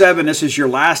 top 7, this is your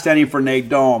last inning for Nate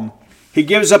Daum. He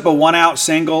gives up a 1-out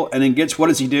single and then gets, what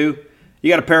does he do? You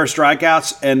got a pair of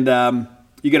strikeouts, and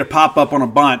you get a pop-up on a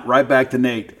bunt right back to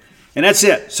Nate. And that's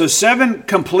it. So 7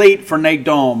 complete for Nate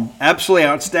Daum. Absolutely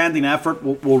outstanding effort.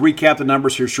 We'll recap the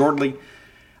numbers here shortly. All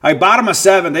right, bottom of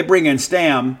 7, they bring in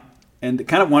Stam. And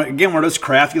kind of, one of those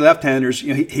crafty left-handers.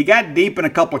 He got deep in a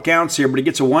couple of counts here, but he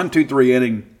gets a 1-2-3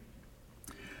 inning.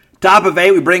 Top of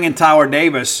 8, we bring in Tyler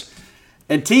Davis.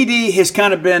 And TD has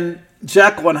kind of been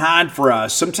Jekyll and Hyde for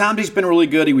us. Sometimes he's been really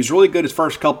good. He was really good his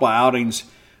first couple of outings.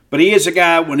 But he is a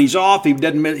guy, when he's off, he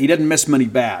doesn't miss many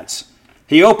bats.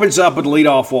 He opens up with a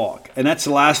leadoff walk, and that's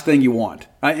the last thing you want.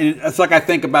 And it's like I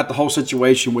think about the whole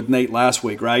situation with Nate last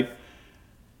week, right?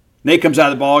 Nate comes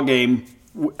out of the ball game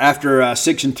after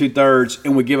 6 2/3,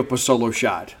 and we give up a solo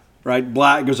shot, right?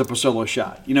 Black gives up a solo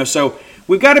shot. So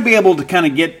we've got to be able to kind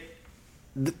of get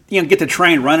the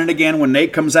train running again when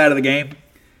Nate comes out of the game.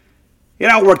 It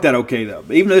all worked out okay though.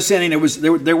 Even this inning,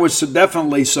 there was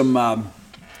definitely some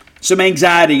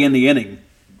anxiety in the inning.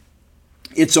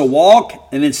 It's a walk,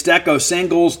 and then Stecco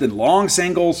singles, then long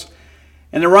singles,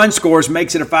 and the run scores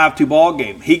makes it a 5-2 ball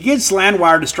game. He gets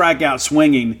Landwehr to strike out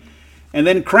swinging, and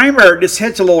then Kramer just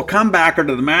hits a little comebacker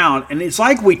to the mound, and it's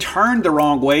like we turned the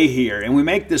wrong way here, and we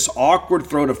make this awkward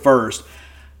throw to first.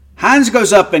 Hines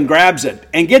goes up and grabs it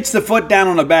and gets the foot down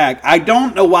on the back. I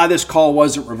don't know why this call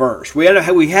wasn't reversed. We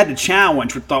had to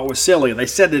challenge, which we thought was silly. They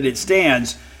said that it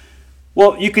stands.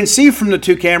 Well, you can see from the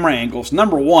two camera angles,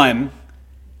 number one,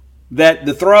 that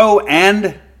the throw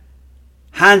and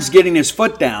Hines getting his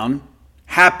foot down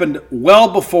happened well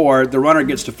before the runner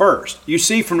gets to first. You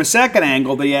see from the second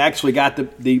angle that he actually got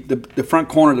the front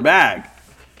corner of the bag.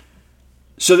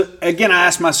 So again, I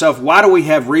asked myself, why do we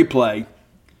have replay?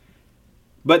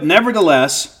 But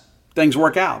nevertheless, things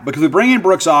work out because we bring in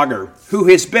Brooks Auger, who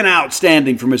has been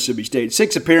outstanding for Mississippi State.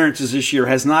 6 appearances this year,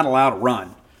 has not allowed a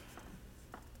run.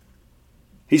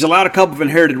 He's allowed a couple of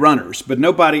inherited runners, but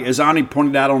nobody, as Ani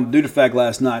pointed out on the Dude Effect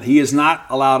last night, he has not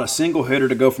allowed a single hitter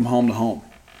to go from home to home.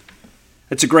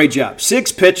 It's a great job.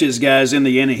 6 pitches, guys, in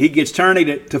the inning. He gets Turney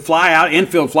to fly out,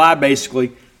 infield fly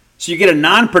basically. So you get a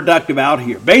non-productive out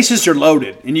here. Bases are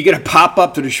loaded, and you get a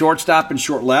pop-up to the shortstop and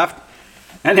short left,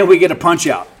 and then we get a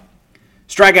punch-out.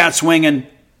 Strikeout swinging,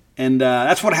 and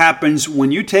that's what happens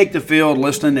when you take the field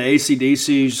listening to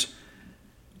AC/DC's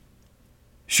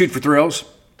Shoot for Thrills.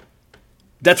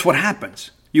 That's what happens.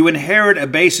 You inherit a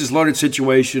bases-loaded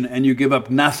situation, and you give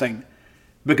up nothing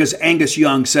because Angus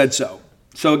Young said so.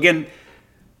 So, again,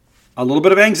 a little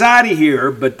bit of anxiety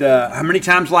here, but how many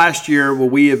times last year will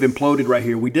we have imploded right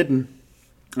here? We didn't.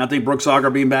 I think Brooks Auger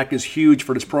being back is huge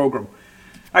for this program.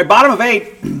 All right, bottom of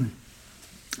 8,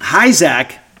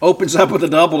 Hyzak opens up with a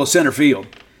double to center field.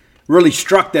 Really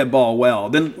struck that ball well.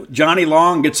 Then Johnny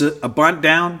Long gets a bunt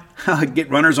down, get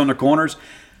runners on the corners.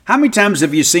 How many times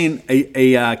have you seen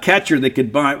a catcher that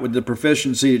could bunt with the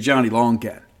proficiency that Johnny Long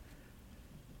can?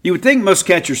 You would think most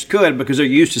catchers could because they're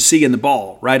used to seeing the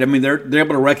ball, right? I mean, they're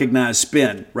able to recognize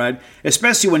spin, right?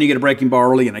 Especially when you get a breaking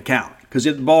ball early in a count because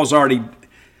the ball's already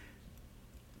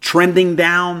trending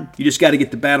down. You just got to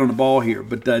get the bat on the ball here.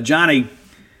 But Johnny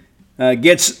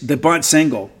gets the bunt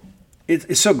single.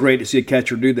 It's so great to see a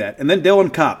catcher do that. And then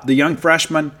Dylan Cupp, the young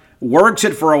freshman, works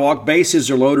it for a walk.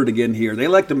 Bases are loaded again here. They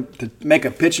like to make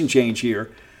a pitching change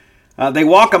here. They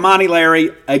walk Amani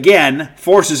Larry again,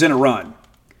 forces in a run.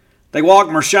 They walk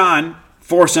Mershawn,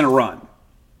 forcing a run.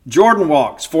 Jordan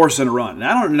walks, forcing a run. And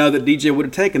I don't know that DJ would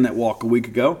have taken that walk a week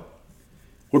ago.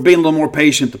 We're being a little more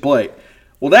patient at the plate.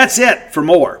 Well, that's it for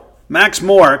Moore. Max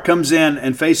Moore comes in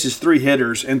and faces 3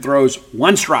 hitters and throws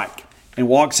 1 strike and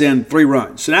walks in 3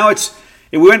 runs. So now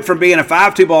we went from being a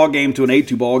 5-2 ball game to an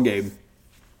 8-2 ball game.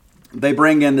 They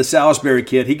bring in the Salisbury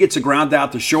kid. He gets a ground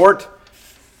out to short,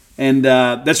 and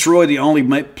that's really the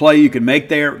only play you can make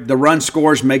there. The run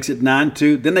scores, makes it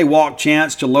 9-2. Then they walk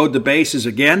Chance to load the bases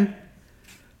again.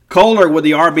 Kohler with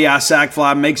the RBI sac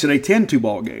fly makes it a 10-2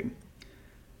 ball game.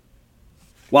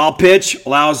 Wild pitch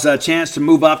allows Chance to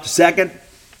move up to second.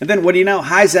 And then what do you know?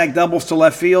 Hyzak doubles to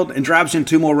left field and drives in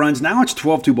 2 more runs. Now it's a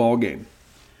 12-2 ball game.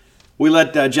 We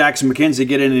let Jackson McKenzie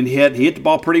get in and hit. He hit the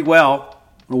ball pretty well.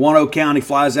 A 1-0 count, he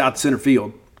flies out to center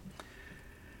field.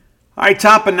 All right,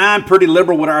 top of 9, pretty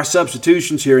liberal with our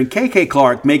substitutions here. And KK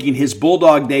Clark making his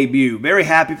Bulldog debut. Very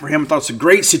happy for him. I thought it's a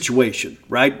great situation,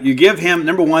 right? You give him,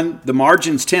 number one, the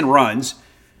margin's 10 runs.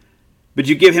 But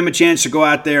you give him a chance to go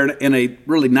out there in a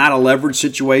really not a leverage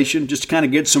situation, just to kind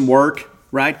of get some work,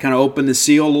 right? Kind of open the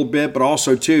seal a little bit, but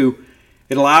also, too,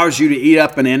 it allows you to eat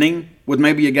up an inning with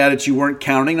maybe a guy that you weren't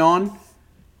counting on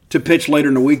to pitch later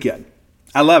in the weekend.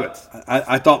 I love it.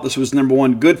 I thought this was, number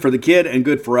one, good for the kid and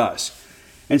good for us.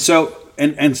 And so,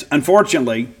 and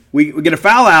unfortunately, we get a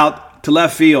foul out to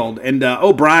left field, and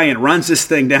O'Brien runs this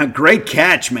thing down. Great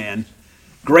catch, man.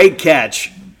 Great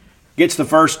catch. Gets the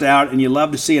first out, and you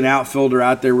love to see an outfielder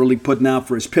out there really putting out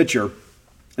for his pitcher. And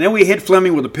then we hit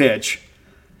Fleming with a pitch.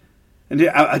 And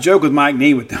I joke with Mike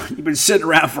Nemeth, you've been sitting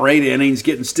around for 8 innings,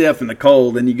 getting stiff in the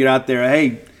cold, and you get out there,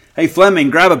 hey, Fleming,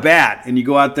 grab a bat, and you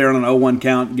go out there on an 0-1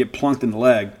 count and get plunked in the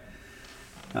leg.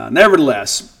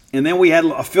 Nevertheless, and then we had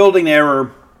a fielding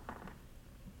error.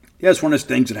 Yeah, it's one of those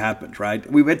things that happens, right?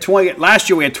 We had 20 last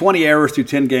year. We had 20 errors through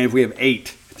 10 games. We have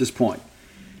 8 at this point,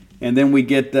 and then we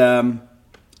get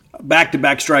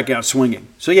back-to-back strikeout swinging.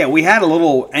 So yeah, we had a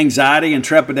little anxiety and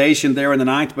trepidation there in the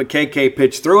ninth, but KK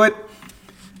pitched through it,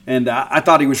 and I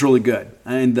thought he was really good,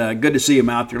 and good to see him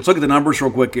out there. Let's look at the numbers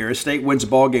real quick here. State wins the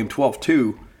ball game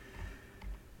 12-2.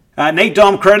 Nate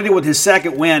Dome credited with his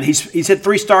second win. He's had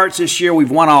 3 starts this year.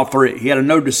 We've won all 3. He had a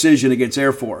no decision against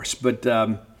Air Force. But,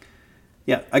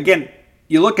 yeah, again,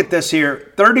 you look at this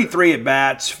here, 33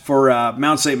 at-bats for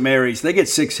Mount St. Mary's. They get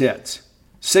 6 hits.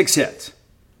 6 hits.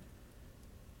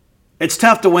 It's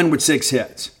tough to win with 6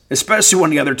 hits, especially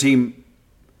when the other team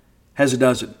has a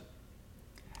dozen.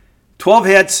 12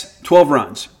 hits, 12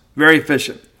 runs. Very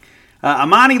efficient.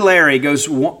 Amani Larry goes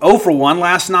 0 for 1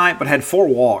 last night, but had 4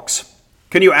 walks.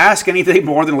 Can you ask anything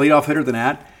more than a leadoff hitter than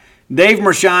that? Dave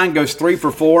Mershon goes 3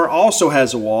 for 4, also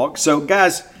has a walk. So,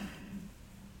 guys,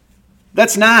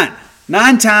 that's 9.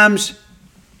 9 times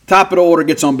top of the order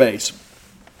gets on base.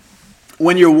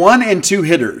 When your 1 and 2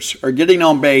 hitters are getting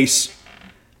on base,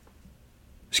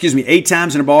 8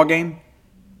 times in a ball game,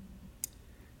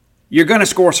 you're going to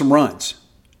score some runs.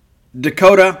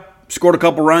 Dakota scored a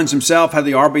couple runs himself, had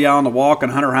the RBI on the walk,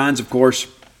 and Hunter Hines, of course,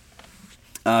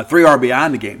 3 RBI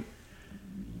in the game.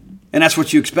 And that's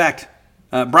what you expect.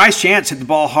 Bryce Chance hit the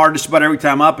ball hard just about every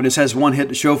time up and just has 1 hit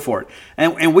to show for it.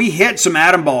 And we hit some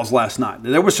Adam balls last night.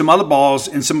 There were some other balls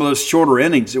in some of those shorter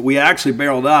innings that we actually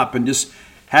barreled up and just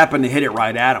happened to hit it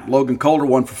right at him. Logan Coulter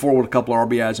 1 for 4 with a couple of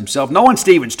RBIs himself. Nolan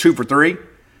Stevens 2 for 3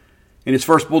 in his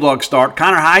first Bulldog start.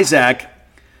 Connor Hyzak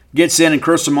gets in and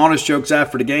Chris Simonis jokes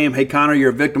after the game, "Hey, Connor, you're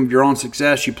a victim of your own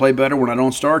success. You play better when I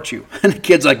don't start you." And the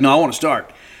kid's like, "No, I want to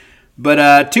start."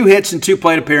 But 2 hits and 2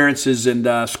 plate appearances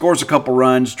and scores a couple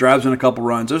runs, drives in a couple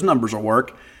runs. Those numbers will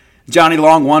work. Johnny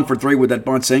Long 1 for 3 with that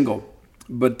bunt single.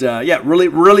 But, yeah, really,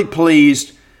 really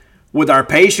pleased with our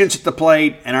patience at the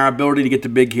plate and our ability to get the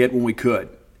big hit when we could.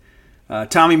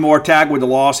 Tommy Moore tagged with the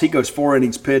loss. He goes 4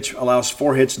 innings pitch, allows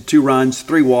 4 hits and 2 runs,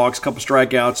 3 walks, couple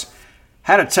strikeouts.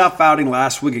 Had a tough outing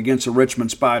last week against the Richmond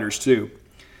Spiders, too.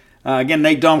 Again,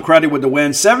 Nate Dome credited with the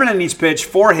win. 7 innings pitched,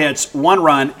 4 hits, 1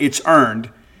 run. It's earned.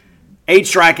 8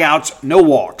 strikeouts, no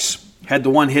walks. Had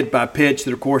the 1 hit by pitch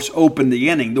that, of course, opened the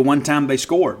inning the one time they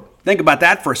scored. Think about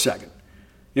that for a second.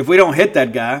 If we don't hit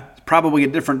that guy, it's probably a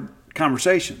different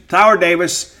conversation. Tyler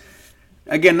Davis,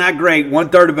 again, not great.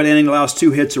 1/3 of an inning, allows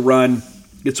 2 hits, a run,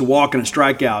 gets a walk and a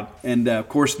strikeout. And, of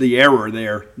course, the error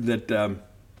there that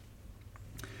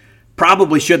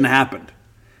probably shouldn't have happened.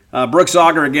 Brooks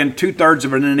Auger, again, 2/3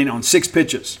 of an inning on 6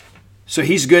 pitches. So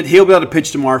he's good. He'll be able to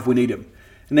pitch tomorrow if we need him.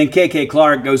 And then KK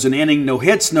Clark goes an inning, no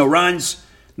hits, no runs,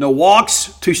 no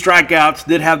walks, 2 strikeouts,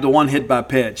 did have the 1 hit by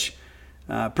pitch.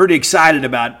 Pretty excited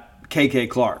about KK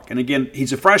Clark. And again,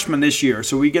 he's a freshman this year,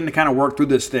 so we get to kind of work through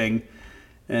this thing.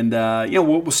 And,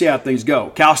 we'll see how things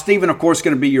go. Cal Steven, of course,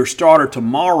 going to be your starter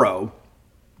tomorrow.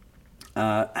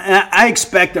 I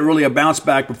expect a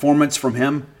bounce-back performance from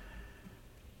him.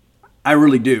 I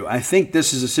really do. I think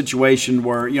this is a situation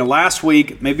where, last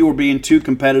week, maybe we're being too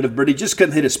competitive, but he just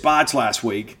couldn't hit his spots last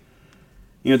week.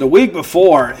 The week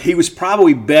before, he was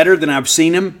probably better than I've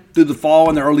seen him through the fall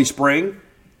and the early spring.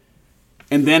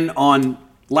 And then on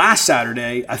last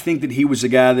Saturday, I think that he was a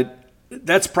guy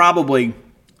that's probably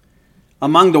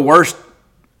among the worst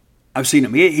I've seen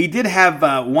him. He did have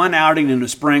 1 outing in the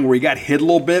spring where he got hit a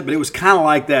little bit, but it was kind of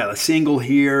like that, a single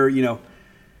here,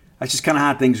 That's just kind of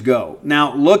how things go.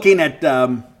 Now, looking at,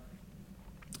 pitching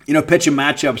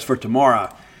matchups for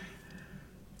tomorrow,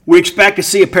 we expect to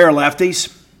see a pair of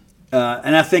lefties.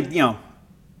 And I think,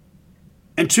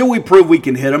 until we prove we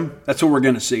can hit them, that's what we're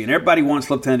going to see. And everybody wants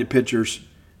left-handed pitchers.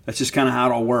 That's just kind of how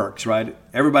it all works, right?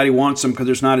 Everybody wants them because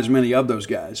there's not as many of those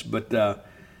guys. But,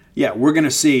 we're going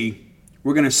to see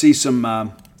some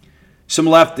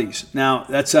lefties. Now,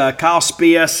 that's Kyle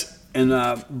Spias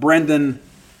and Brendan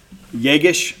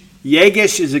Yagish.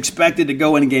 Yagish is expected to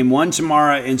go in Game 1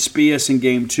 tomorrow and Spias in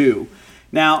Game 2.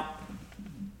 Now,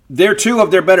 they're 2 of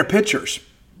their better pitchers.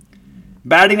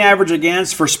 Batting average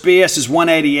against for Spias is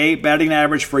 188. Batting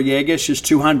average for Yagish is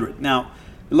 200. Now,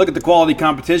 you look at the quality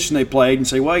competition they played and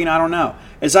say, well, I don't know.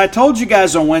 As I told you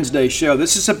guys on Wednesday's show,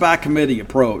 this is a by-committee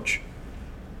approach.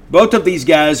 Both of these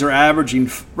guys are averaging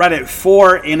right at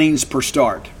 4 innings per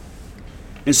start.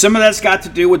 And some of that's got to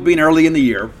do with being early in the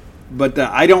year. But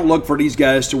I don't look for these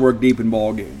guys to work deep in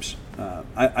ball games.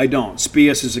 I don't.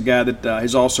 Spias is a guy that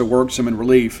has also worked some in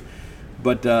relief.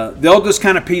 But they'll just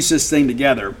kind of piece this thing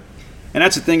together. And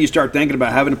that's the thing you start thinking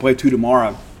about, having to play 2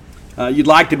 tomorrow. You'd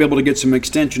like to be able to get some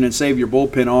extension and save your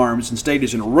bullpen arms. And State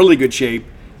is in really good shape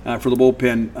for the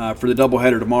bullpen for the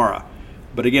doubleheader tomorrow.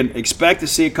 But again, expect to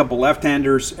see a couple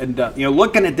left-handers. And,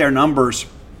 looking at their numbers,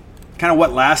 kind of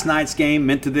what last night's game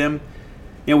meant to them.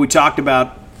 We talked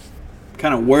about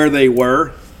kind of where they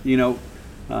were.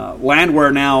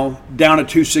 Landwehr now down at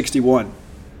 261.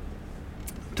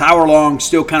 Tyler Long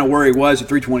still kind of where he was at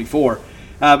 324.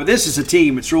 But this is a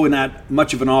team that's really not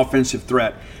much of an offensive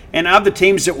threat. And of the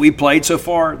teams that we played so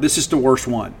far, this is the worst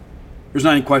one. There's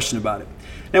not any question about it.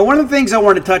 Now, one of the things I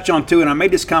wanted to touch on, too, and I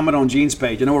made this comment on Gene's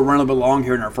page. I know we're running a little bit long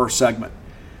here in our first segment.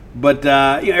 But,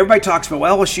 everybody talks about,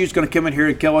 well, LSU's going to come in here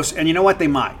and kill us. And you know what? They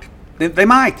might. They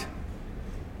might.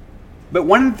 But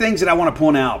one of the things that I want to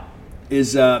point out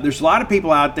is there's a lot of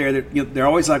people out there that they're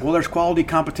always like, well, there's quality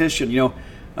competition.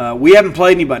 We haven't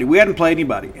played anybody. We haven't played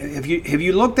anybody. Have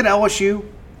you looked at LSU?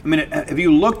 I mean, have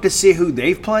you looked to see who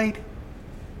they've played?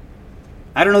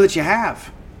 I don't know that you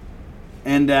have.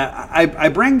 And I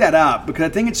bring that up because I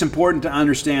think it's important to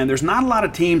understand there's not a lot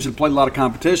of teams that play a lot of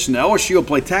competition. LSU will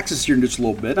play Texas here in just a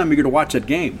little bit. I'm eager to watch that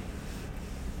game.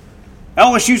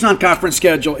 LSU's non-conference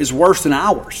schedule is worse than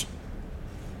ours.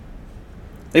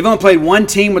 They've only played one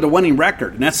team with a winning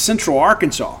record, and that's Central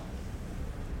Arkansas.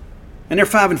 And they're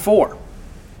 5-4.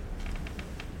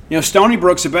 Stony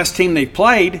Brook's the best team they've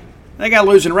played. They got a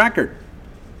losing record.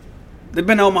 They've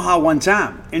been to Omaha one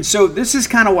time. And so this is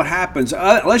kind of what happens.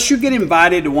 Unless you get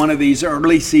invited to one of these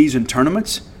early season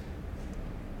tournaments,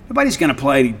 nobody's going to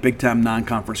play any big-time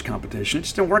non-conference competition. It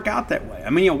just didn't work out that way. I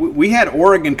mean, we had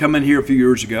Oregon come in here a few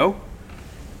years ago.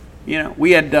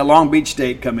 We had Long Beach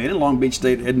State come in, and Long Beach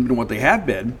State hadn't been what they have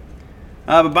been.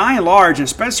 But by and large, and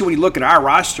especially when you look at our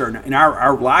roster and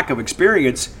our lack of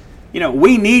experience,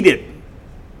 we needed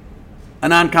a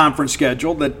non-conference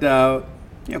schedule that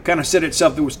kind of said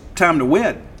itself it was time to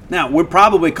win. Now, we're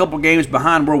probably a couple games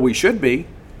behind where we should be.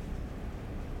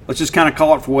 Let's just kind of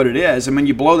call it for what it is. I mean,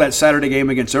 you blow that Saturday game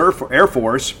against Air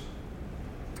Force,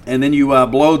 and then you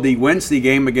blow the Wednesday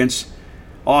game against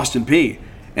Austin Peay.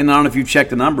 And I don't know if you've checked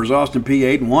the numbers. Austin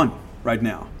Peay 8-1 right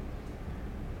now.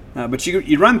 But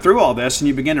you run through all this, and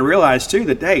you begin to realize, too,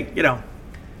 that, hey,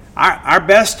 our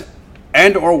best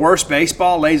and or worst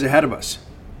baseball lays ahead of us.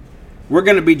 We're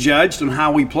going to be judged on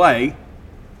how we play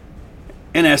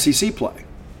in SEC play.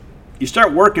 You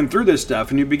start working through this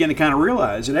stuff, and you begin to kind of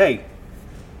realize that, hey,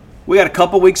 we got a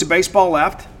couple weeks of baseball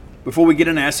left before we get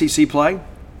into SEC play.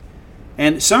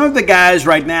 And some of the guys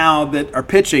right now that are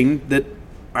pitching that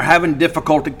are having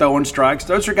difficulty throwing strikes,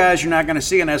 those are guys you're not going to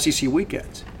see on SEC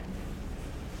weekends.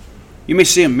 You may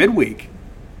see them midweek,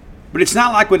 but it's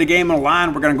not like with a game on the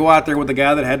line we're going to go out there with a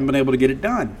guy that hadn't been able to get it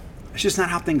done. It's just not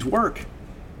how things work.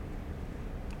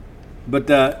 But,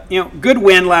 good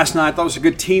win last night. I thought it was a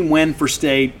good team win for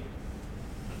State.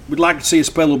 We'd like to see us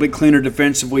play a little bit cleaner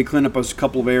defensively, clean up a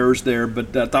couple of errors there,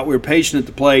 but I thought we were patient at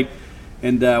the plate,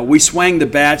 and we swung the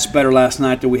bats better last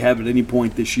night than we have at any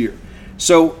point this year.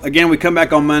 So, again, we come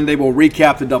back on Monday. We'll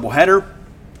recap the doubleheader.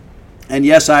 And,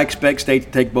 yes, I expect State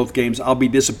to take both games. I'll be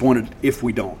disappointed if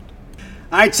we don't.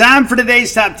 All right, time for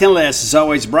today's Top 10 list. As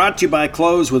always, brought to you by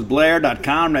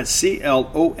closewithblair.com. That's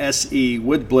C-L-O-S-E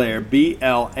with Blair,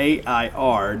 B-L-A-I-R.com.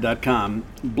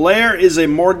 Blair is a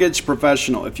mortgage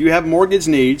professional. If you have mortgage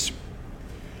needs,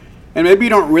 and maybe you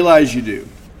don't realize you do,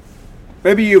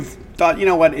 maybe you've thought, you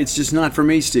know what, it's just not for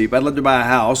me, Steve. I'd love to buy a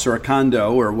house or a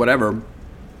condo or whatever,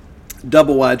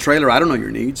 double-wide trailer. I don't know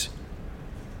your needs.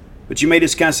 But you may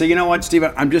just kind of say, you know what, Steve,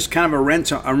 I'm just kind of a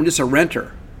renter. I'm just a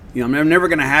renter. I'm never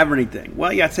going to have anything.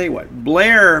 Well, yeah, I tell you what,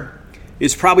 Blair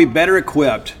is probably better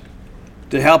equipped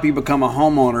to help you become a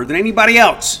homeowner than anybody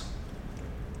else.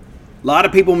 A lot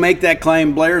of people make that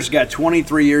claim. Blair's got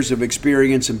 23 years of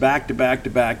experience and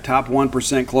back-to-back-to-back top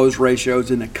 1% close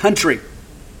ratios in the country.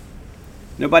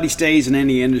 Nobody stays in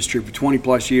any industry for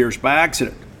 20-plus years by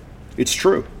accident. It's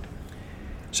true.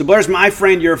 So Blair's my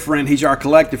friend, your friend. He's our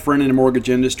collective friend in the mortgage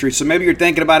industry. So maybe you're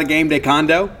thinking about a game day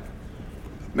condo.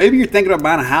 Maybe you're thinking about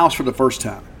buying a house for the first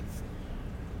time.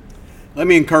 Let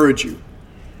me encourage you.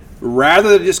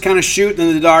 Rather than just kind of shooting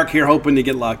in the dark here hoping to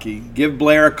get lucky, give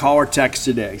Blair a call or text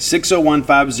today.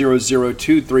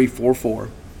 601-500-2344.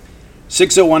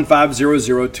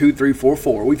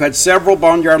 601-500-2344. We've had several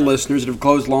Boneyard listeners that have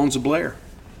closed loans with Blair.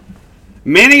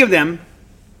 Many of them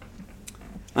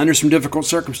under some difficult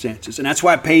circumstances. And that's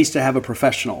why it pays to have a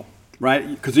professional, right?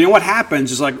 Because you know what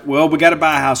happens is like, well, we got to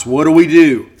buy a house. What do we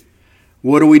do?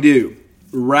 What do we do?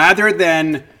 Rather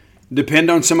than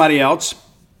depend on somebody else,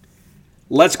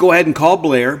 let's go ahead and call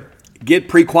Blair, get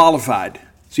pre-qualified.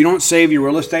 So you don't save your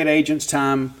real estate agent's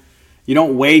time. You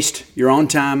don't waste your own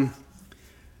time.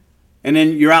 And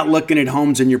then you're out looking at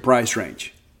homes in your price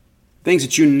range. things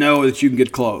that you know that you can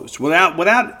get closed without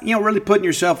really putting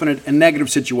yourself in a negative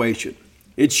situation.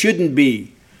 It shouldn't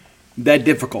be that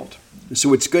difficult.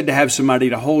 So it's good to have somebody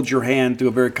to hold your hand through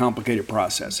a very complicated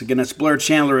process. Again, that's Blair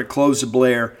Chandler at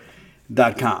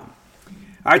closetheblair.com.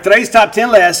 All right, today's top 10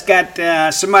 list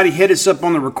got somebody hit us up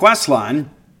on the request line.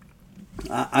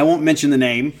 I won't mention the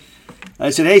name.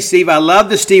 I said, hey, Steve, I love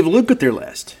the Steve Lukather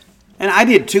list. And I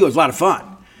did too. It was a lot of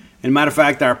fun. And matter of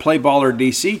fact, our play baller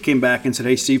DC came back and said,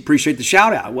 hey, Steve, appreciate the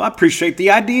shout out. Well, I appreciate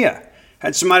the idea.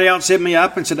 Had somebody else hit me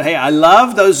up and said, hey, I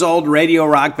love those old radio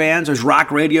rock bands, those rock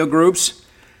radio groups.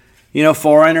 You know,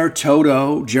 Foreigner,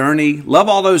 Toto, Journey. Love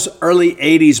all those early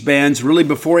 80s bands, really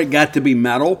before it got to be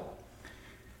metal.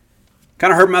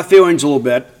 Kind of hurt my feelings a little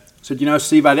bit. Said, you know,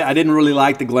 Steve, I didn't really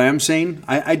like the glam scene.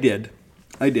 I did.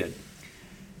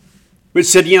 But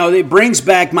said, you know, it brings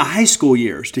back my high school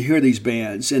years to hear these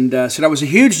bands. And said I was a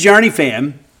huge Journey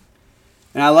fan,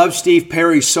 and I love Steve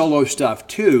Perry's solo stuff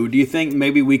too. Do you think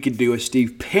maybe we could do a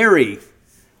Steve Perry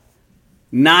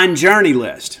non-Journey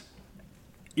list?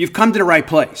 You've come to the right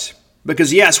place.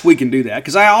 Because yes, we can do that.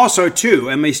 Because I also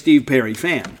too am a Steve Perry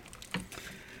fan.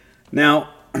 Now,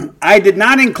 I did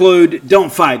not include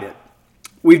Don't Fight It.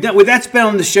 That's been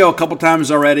on the show a couple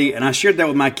times already, and I shared that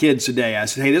with my kids today. I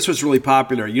said, hey, this was really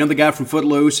popular. You know the guy from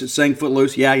Footloose that sang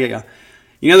Footloose? Yeah.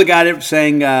 You know the guy that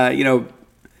sang,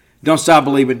 Don't Stop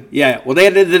Believing? Yeah. Well,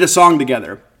 they did a song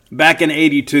together. Back in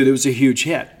 82, there was a huge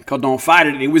hit called Don't Fight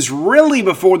It. And it was really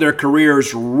before their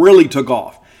careers really took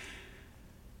off.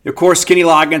 Of course, Kenny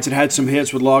Loggins had some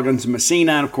hits with Loggins and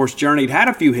Messina, and of course, Journey had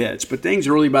a few hits, but things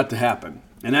are really about to happen.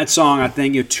 And that song, I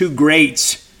think, two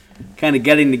greats kind of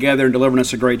getting together and delivering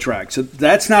us a great track. So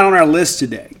that's not on our list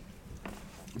today.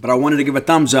 But I wanted to give a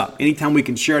thumbs up. Anytime we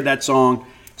can share that song,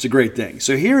 it's a great thing.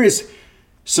 So here is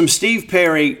some Steve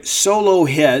Perry solo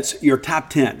hits, your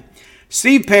top 10.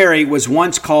 Steve Perry was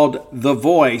once called The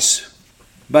Voice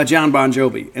by John Bon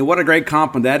Jovi. And what a great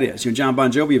compliment that is. You know, John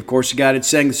Bon Jovi, of course, the guy that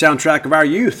sang the soundtrack of our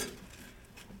youth.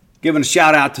 Giving a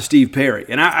shout out to Steve Perry.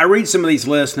 And I read some of these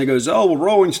lists and it goes, oh, well,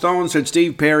 Rolling Stone said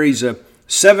Steve Perry's a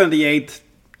 78th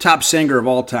top singer of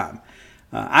all time.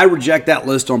 I reject that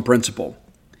list on principle.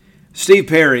 Steve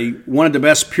Perry, one of the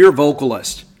best pure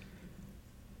vocalists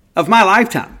of my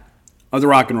lifetime of the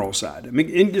rock and roll side. I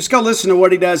mean, and just go listen to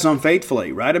what he does on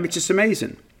Faithfully, right? I mean, it's just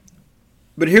amazing.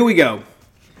 But here we go.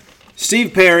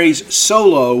 Steve Perry's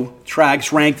solo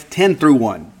tracks ranked 10 through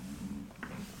 1.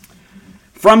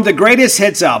 From the Greatest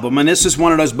Hits album, and this is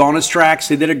one of those bonus tracks.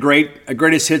 They did a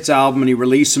Greatest Hits album, and he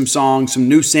released some songs, some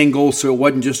new singles, so it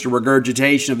wasn't just a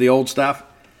regurgitation of the old stuff.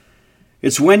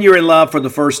 It's When You're in Love for the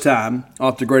First Time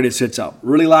off the Greatest Hits album.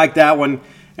 Really like that one,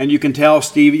 and you can tell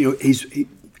Steve, he's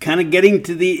kind of getting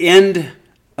to the end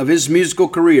of his musical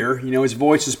career. You know, his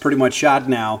voice is pretty much shot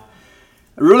now.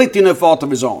 Really through no fault of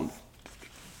his own.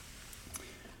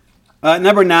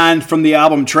 Number 9 from the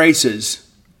album Traces.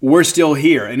 We're Still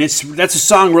Here. And that's a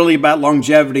song really about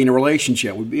longevity in a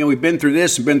relationship. We've been through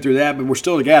this and been through that, but we're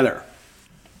still together.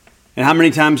 And how many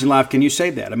times in life can you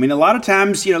say that? I mean, a lot of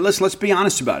times, let's be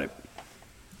honest about it.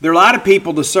 There are a lot of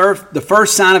people, the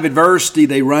first sign of adversity,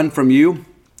 they run from you.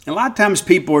 And a lot of times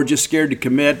people are just scared to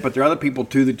commit, but there are other people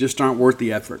too that just aren't worth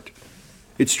the effort.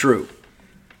 It's true.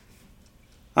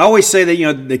 I always say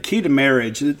that, the key to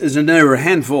marriage is a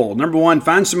handful. Number 1,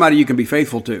 find somebody you can be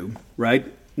faithful to, right?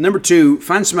 Number 2,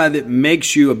 find somebody that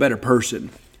makes you a better person,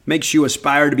 makes you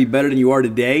aspire to be better than you are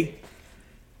today.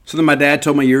 Something my dad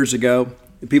told me years ago.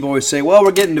 People always say, well,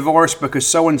 we're getting divorced because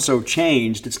so-and-so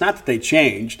changed. It's not that they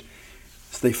changed.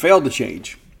 It's they failed to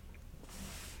change.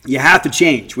 You have to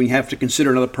change when you have to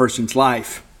consider another person's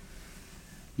life.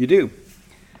 You do.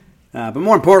 But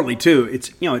more importantly, too,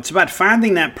 it's about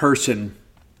finding that person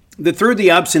that through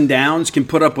the ups and downs can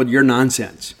put up with your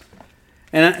nonsense.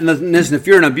 And listen, if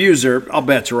you're an abuser, all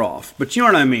bets are off. But you know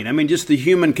what I mean? I mean, just the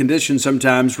human condition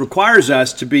sometimes requires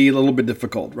us to be a little bit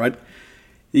difficult, right?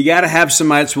 You got to have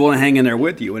somebody that's willing to hang in there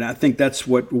with you. And I think that's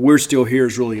what We're Still Here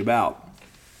is really about.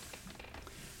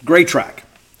 Great track.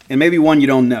 And maybe one you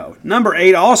don't know. Number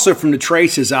 8, also from the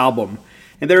Traces album.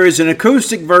 And there is an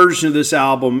acoustic version of this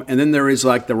album, and then there is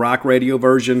like the rock radio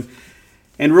version.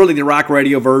 And really, the rock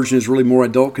radio version is really more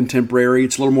adult contemporary.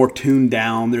 It's a little more tuned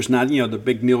down. There's not, the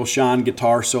big Neil Schon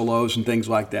guitar solos and things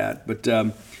like that. But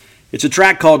it's a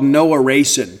track called No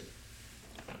Erasing.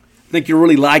 I think you'll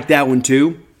really like that one,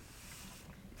 too.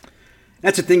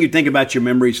 That's the thing you think about your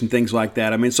memories and things like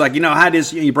that. I mean, it's like, how it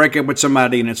is, you break up with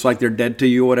somebody and it's like they're dead to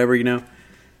you or whatever,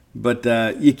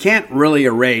 But you can't really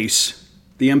erase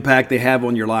the impact they have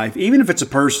on your life, even if it's a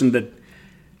person that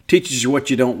teaches you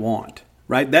what you don't want.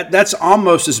 Right? That's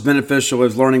almost as beneficial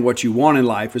as learning what you want in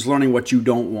life, as learning what you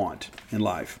don't want in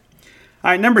life. All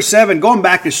right, number 7, going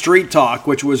back to Street Talk,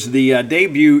 which was the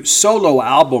debut solo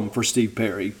album for Steve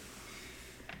Perry.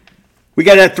 We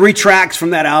got 3 tracks from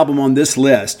that album on this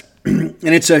list, and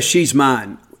it's She's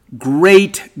Mine.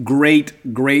 Great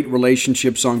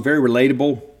relationship song, very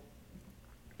relatable.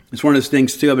 It's one of those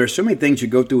things, too. There's so many things you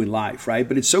go through in life, right?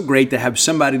 But it's so great to have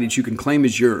somebody that you can claim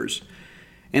as yours.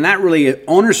 And not really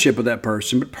ownership of that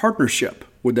person, but partnership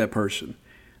with that person.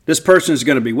 This person is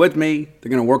going to be with me. They're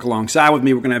going to work alongside with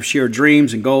me. We're going to have shared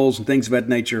dreams and goals and things of that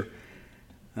nature.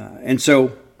 And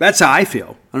so that's how I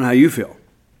feel. I don't know how you feel.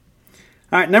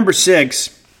 All right, number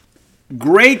 6,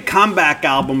 great comeback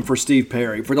album for Steve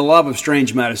Perry, For the Love of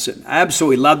Strange Medicine. I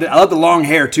absolutely loved it. I love the long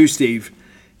hair too, Steve.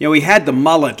 You know, he had the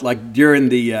mullet like during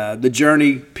the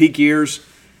Journey peak years.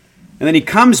 And then he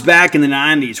comes back in the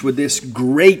 90s with this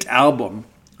great album.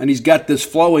 And he's got this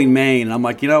flowing mane. And I'm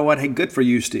like, you know what? Hey, good for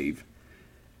you, Steve.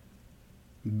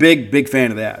 Big fan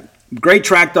of that. Great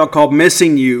track, though, called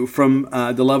Missing You from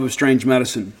The Love of Strange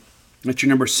Medicine. That's your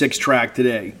number 6 track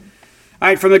today. All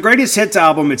right, from the Greatest Hits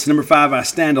album, it's number 5, I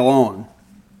Stand Alone.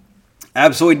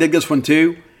 Absolutely dig this one,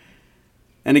 too.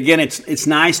 And again, it's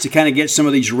nice to kind of get some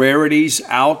of these rarities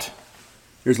out.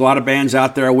 There's a lot of bands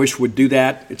out there I wish would do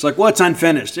that. It's like, well, it's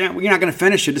unfinished. Yeah, well, you're not going to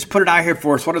finish it. Just put it out here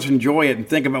for us. Let us enjoy it and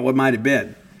think about what might have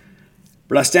been.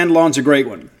 But I Stand Alone's a great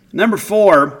one. Number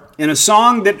 4, in a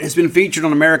song that has been featured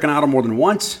on American Idol more than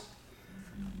once,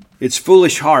 it's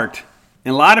Foolish Heart.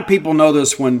 And a lot of people know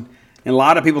this one, and a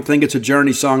lot of people think it's a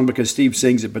Journey song because Steve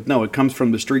sings it, but no, it comes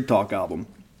from the Street Talk album.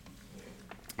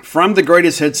 From the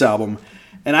Greatest Hits album,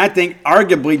 and I think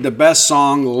arguably the best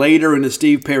song later in the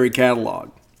Steve Perry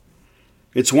catalog.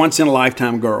 It's Once in a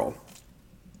Lifetime Girl.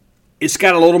 It's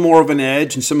got a little more of an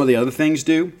edge than some of the other things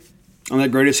do on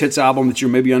that Greatest Hits album that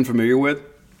you're maybe unfamiliar with.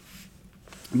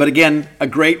 But again, a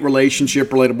great relationship,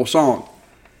 relatable song.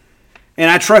 And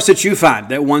I trust that you find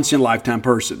that once-in-a-lifetime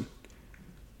person.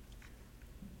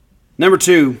 Number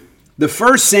 2, the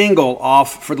first single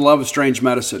off For the Love of Strange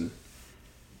Medicine.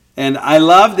 And I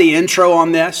love the intro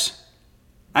on this.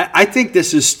 I think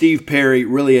this is Steve Perry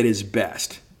really at his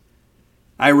best.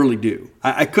 I really do.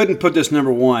 I couldn't put this number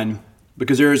 1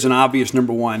 because there is an obvious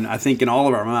number 1, I think, in all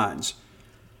of our minds.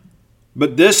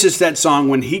 But this is that song,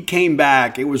 when he came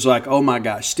back, it was like, oh my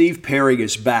gosh, Steve Perry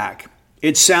is back.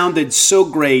 It sounded so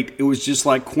great. It was just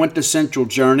like quintessential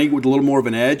Journey with a little more of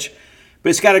an edge.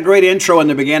 But it's got a great intro in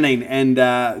the beginning, and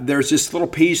there's this little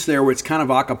piece there where it's kind of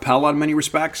a cappella in many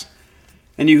respects.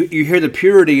 And you hear the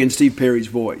purity in Steve Perry's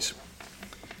voice.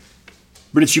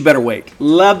 But it's You Better Wait.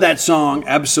 Love that song.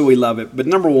 Absolutely love it. But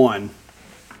number 1,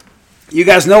 you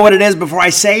guys know what it is before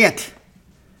I say it.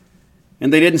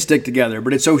 And they didn't stick together,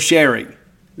 but it's Oh Sherry.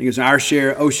 Because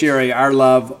Oh Sherry, our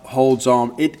love holds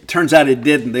on. It turns out it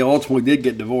didn't. They ultimately did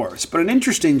get divorced. But an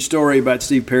interesting story about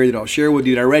Steve Perry that I'll share with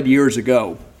you that I read years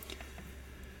ago.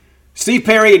 Steve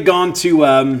Perry had gone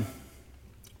to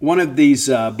one of these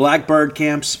Blackbird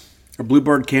camps, or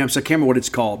Bluebird camps. I can't remember what it's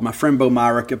called. My friend Bo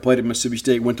Myrick that played at Mississippi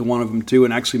State went to one of them too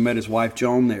and actually met his wife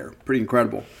Joan there. Pretty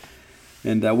incredible.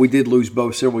 And we did lose Bo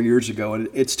several years ago, and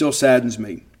it still saddens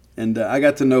me. And I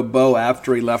got to know Bo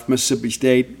after he left Mississippi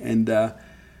State, and a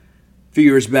few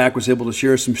years back was able to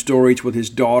share some stories with his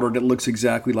daughter that looks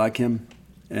exactly like him.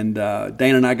 And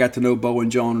Dana and I got to know Bo and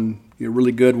Joan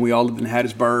really good when we all lived in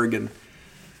Hattiesburg. And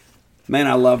man,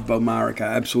 I love Bo Myrick. I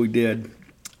absolutely did.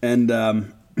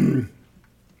 And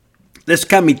this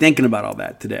got me thinking about all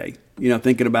that today.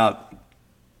 Thinking about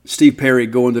Steve Perry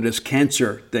going to this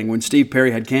cancer thing. When Steve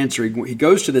Perry had cancer, he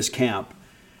goes to this camp.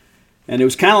 And it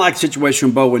was kind of like the situation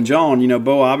with Bo and Joan.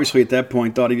 Bo obviously at that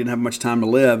point thought he didn't have much time to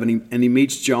live. And he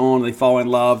meets Joan, they fall in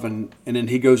love, and then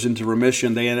he goes into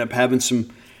remission. They end up having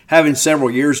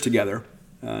several years together.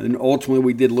 And ultimately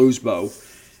we did lose Bo.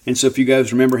 And so if you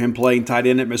guys remember him playing tight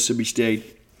end at Mississippi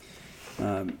State,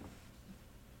 an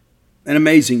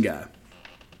amazing guy.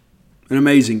 An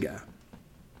amazing guy.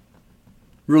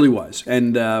 Really was.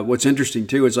 And what's interesting,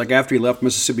 too, is like after he left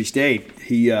Mississippi State,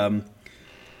 he,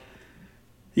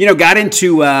 got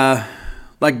into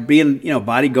like being,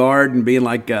 bodyguard and being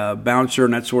like a bouncer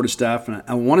and that sort of stuff. And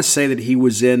I want to say that he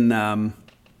was in the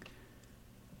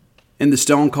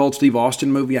Stone Cold Steve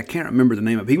Austin movie. I can't remember the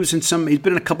name of it. He's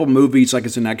been in a couple movies like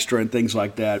as an extra and things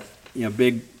like that.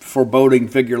 Big foreboding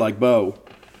figure like Bo.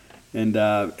 And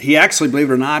he actually, believe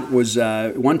it or not, was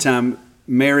one time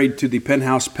married to the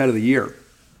Penthouse Pet of the Year.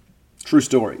 True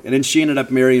story. And then she ended up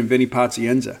marrying Vinny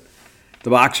Pazienza, the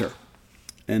boxer.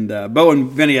 And Bo and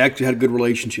Vinny actually had a good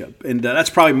relationship. And that's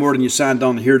probably more than you signed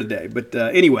on to hear today. But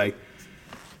anyway,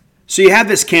 so you have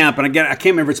this camp, and again, I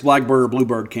can't remember if it's Blackbird or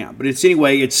Bluebird camp, but it's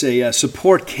a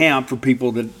support camp for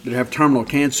people that have terminal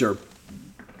cancer.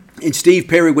 And Steve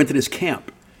Perry went to this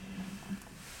camp.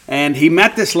 And he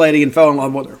met this lady and fell in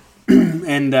love with her.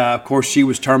 And, of course, she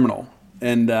was terminal.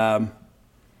 And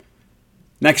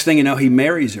next thing you know, he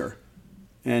marries her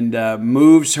and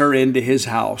moves her into his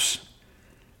house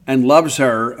and loves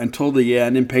her until the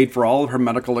end and paid for all of her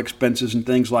medical expenses and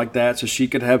things like that so she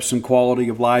could have some quality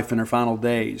of life in her final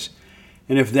days.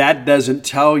 And if that doesn't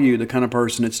tell you the kind of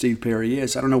person that Steve Perry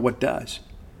is, I don't know what does.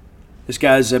 This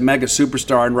guy's a mega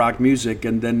superstar in rock music,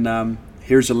 and then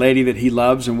here's a lady that he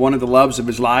loves and one of the loves of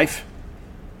his life.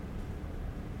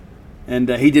 And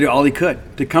he did all he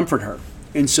could to comfort her.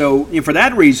 And so, for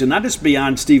that reason, not just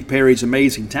beyond Steve Perry's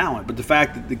amazing talent, but the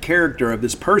fact that the character of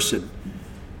this person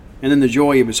and then the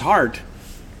joy of his heart,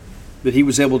 that he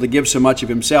was able to give so much of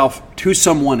himself to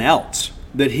someone else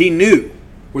that he knew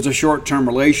was a short-term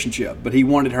relationship, but he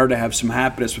wanted her to have some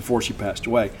happiness before she passed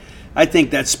away. I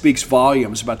think that speaks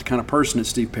volumes about the kind of person that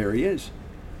Steve Perry is.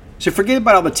 So forget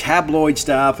about all the tabloid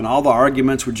stuff and all the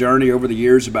arguments with Journey over the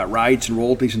years about rights and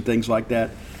royalties and things like that.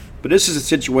 But this is a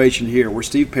situation here where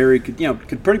Steve Perry could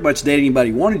pretty much date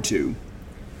anybody he wanted to.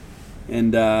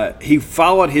 And he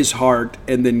followed his heart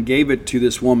and then gave it to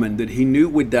this woman that he knew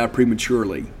would die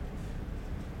prematurely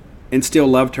and still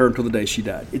loved her until the day she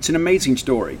died. It's an amazing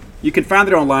story. You can find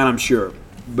it online, I'm sure,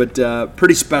 but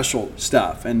pretty special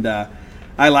stuff. And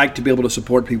I like to be able to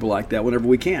support people like that whenever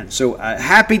we can. So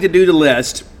happy to do the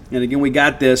list. And again, we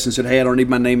got this and said, hey, I don't need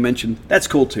my name mentioned. That's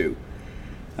cool too.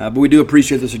 But we do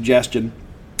appreciate the suggestion.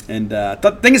 And I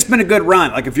think it's been a good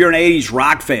run. Like if you're an 80s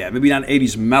rock fan, maybe not an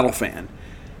 80s metal fan,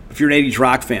 if you're an 80s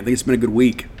rock fan, I think it's been a good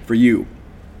week for you.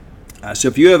 So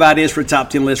if you have ideas for a top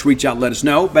 10 list, reach out and let us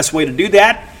know. Best way to do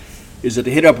that is to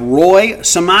hit up Roy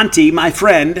Samanti, my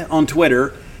friend, on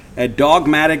Twitter at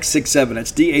Dogmatic67.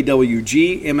 That's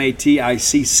DAWGMATIC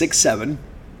 67.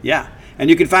 Yeah. And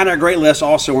you can find our great list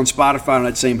also on Spotify on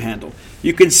that same handle.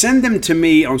 You can send them to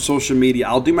me on social media.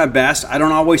 I'll do my best. I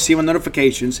don't always see my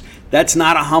notifications. That's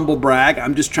not a humble brag.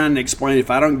 I'm just trying to explain if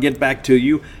I don't get back to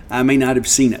you, I may not have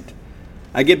seen it.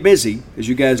 I get busy, as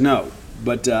you guys know,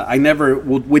 but I never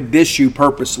would dish you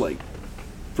purposely,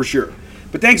 for sure.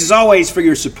 But thanks as always for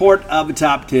your support of the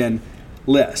Top 10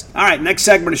 list. All right, next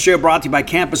segment of the show brought to you by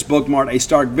Campus Bookmart, a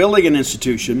Starkvillian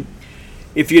institution.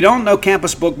 If you don't know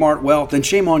Campus Bookmart well, then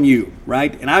shame on you,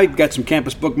 right? And I've got some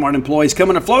Campus Bookmart employees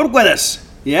coming to float with us.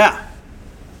 Yeah.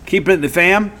 Keeping it the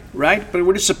fam, right? But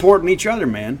we're just supporting each other,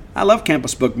 man. I love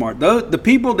Campus Bookmart. The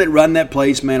people that run that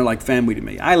place, man, are like family to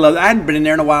me. I love it. I hadn't been in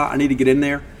there in a while. I need to get in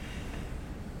there.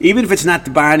 Even if it's not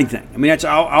to buy anything. I mean, I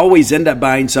always end up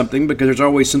buying something because there's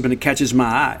always something that catches my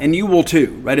eye. And you will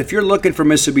too, right? If you're looking for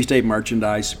Mississippi State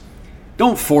merchandise,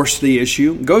 don't force the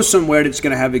issue. Go somewhere that's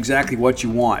going to have exactly what you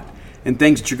want and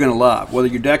things that you're going to love. Whether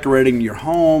you're decorating your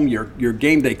home, your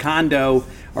game day condo,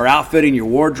 or outfitting your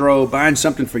wardrobe, buying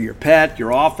something for your pet,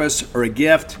 your office, or a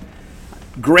gift.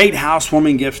 Great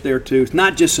housewarming gifts there too. It's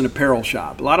not just an apparel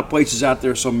shop. A lot of places out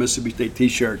there sell Mississippi State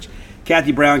t-shirts.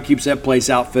 Kathy Brown keeps that place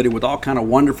outfitted with all kind of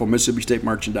wonderful Mississippi State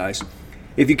merchandise.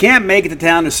 If you can't make it to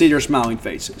town to see their smiling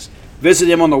faces, visit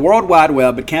them on the World Wide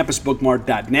Web at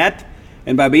campusbookmart.net.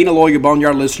 And by being a loyal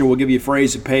Boneyard listener, we'll give you a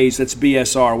phrase that pays. That's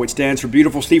BSR, which stands for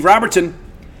Beautiful Steve Robertson.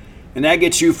 And that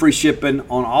gets you free shipping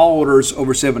on all orders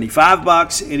over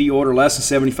 $75. Any order less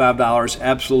than $75,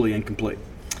 absolutely incomplete.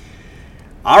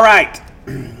 All right.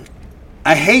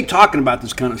 I hate talking about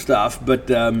this kind of stuff,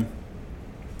 but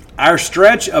our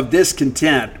stretch of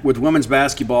discontent with women's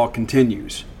basketball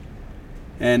continues.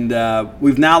 And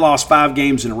we've now lost 5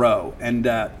 games in a row.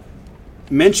 And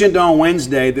mentioned on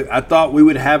Wednesday that I thought we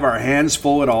would have our hands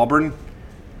full at Auburn,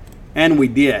 and we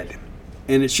did.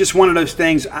 And it's just one of those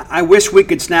things. I wish we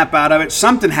could snap out of it.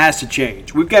 Something has to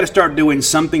change. We've got to start doing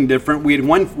something different. We had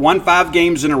won 5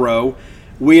 games in a row.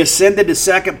 We ascended to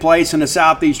second place in the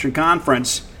Southeastern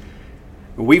Conference.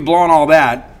 We've blown all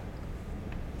that.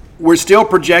 We're still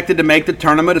projected to make the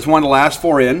tournament as one of the last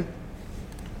 4 in.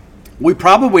 We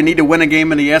probably need to win a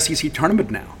game in the SEC tournament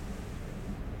now.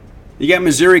 You got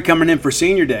Missouri coming in for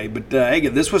Senior Day, but hey,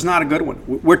 this was not a good one.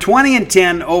 We're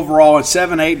 20-10 overall and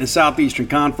 7-8 in the Southeastern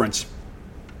Conference.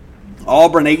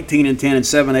 Auburn 18-10 and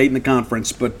 7-8 in the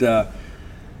conference, but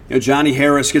Johnny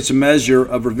Harris gets a measure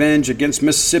of revenge against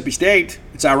Mississippi State.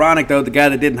 It's ironic though, the guy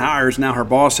that didn't hire is now her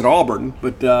boss at Auburn.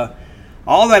 But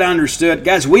all that understood,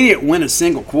 guys, we didn't win a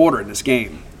single quarter in this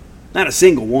game, not a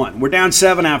single one. We're down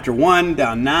 7 after 1,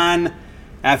 down 9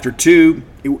 after 2.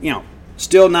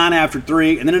 Still 9 after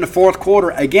 3. And then in the fourth quarter,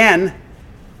 again,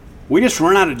 we just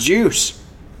run out of juice.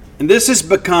 And this has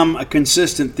become a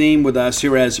consistent theme with us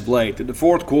here as of late. In the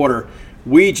fourth quarter,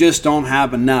 we just don't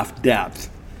have enough depth.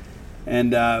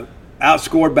 And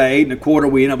outscored by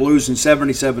 8.25. We ended up losing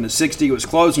 77-60. It was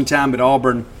closing time at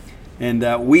Auburn,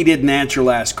 and we didn't answer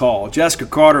last call. Jessica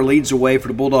Carter leads the way for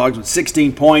the Bulldogs with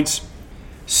 16 points,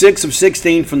 6 of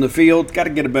 16 from the field. Got to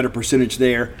get a better percentage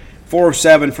there. 4 of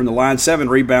 7 from the line, 7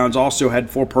 rebounds. Also had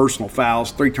 4 personal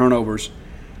fouls, 3 turnovers.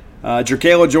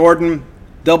 Jerkayla Jordan,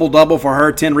 double-double for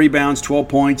her, 10 rebounds, 12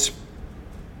 points,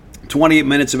 28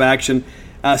 minutes of action.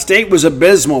 State was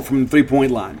abysmal from the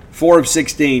three-point line, 4 of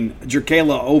 16.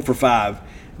 Jerkayla 0 for 5.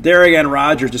 Darian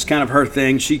Rogers is kind of her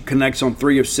thing. She connects on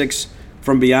 3 of 6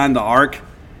 from beyond the arc.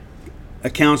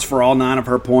 Accounts for all 9 of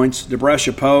her points.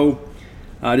 Debresha Poe,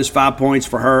 just 5 points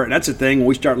for her. And that's the thing, when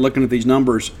we start looking at these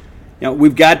numbers,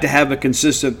 we've got to have a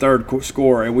consistent third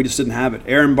scorer, and we just didn't have it.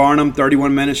 Erin Barnum,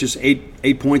 31 minutes, just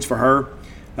 8 points for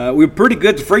her. We were pretty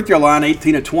good at the free throw line,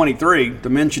 18 of 23. The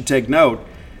men should take note.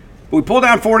 But we pulled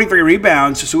down 43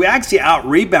 rebounds, so we actually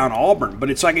out-rebound Auburn. But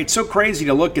it's so crazy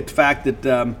to look at the fact that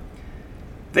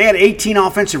they had 18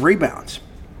 offensive rebounds.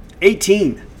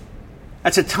 18.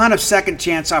 That's a ton of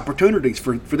second-chance opportunities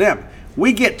for them.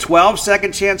 We get 12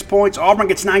 second-chance points. Auburn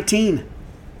gets 19.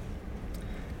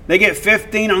 They get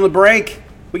 15 on the break.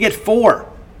 We get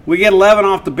 4. We get 11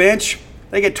 off the bench.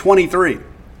 They get 23.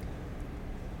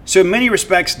 So in many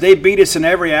respects, they beat us in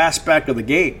every aspect of the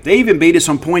game. They even beat us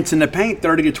on points in the paint,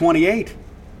 30-28.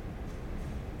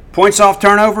 Points off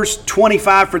turnovers,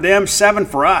 25 for them, 7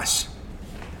 for us.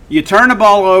 You turn the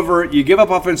ball over, you give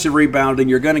up offensive rebounding,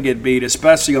 you're going to get beat,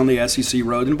 especially on the SEC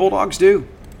road, and Bulldogs do.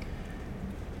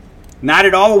 Not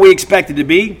at all what we expected to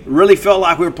be. Really felt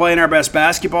like we were playing our best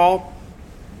basketball.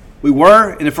 We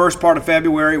were in the first part of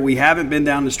February. We haven't been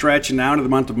down the stretch and now into the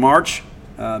month of March.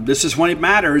 This is when it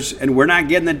matters, and we're not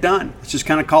getting it done. Let's just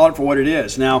kind of call it for what it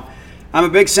is. Now, I'm a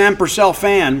big Sam Purcell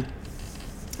fan.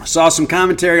 I saw some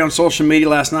commentary on social media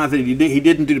last night that he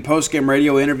didn't do the post-game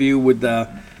radio interview with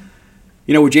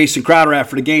Jason Crowder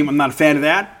after the game. I'm not a fan of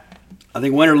that. I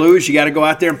think win or lose, you got to go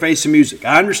out there and face some music.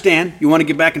 I understand. You want to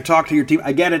get back and talk to your team.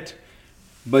 I get it.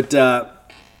 But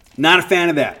not a fan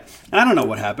of that. I don't know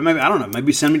what happened.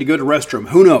 Maybe send me to go to the restroom.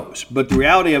 Who knows? But the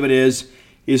reality of it is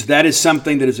that is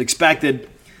something that is expected,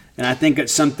 and I think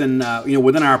it's something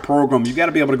within our program. You've got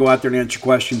to be able to go out there and answer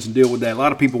questions and deal with that. A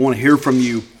lot of people want to hear from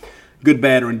you, good,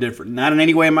 bad, or indifferent. Not in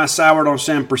any way am I soured on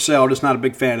Sam Purcell. Just not a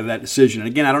big fan of that decision. And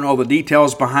again, I don't know all the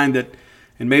details behind it,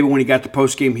 and maybe when he got to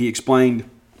postgame he explained.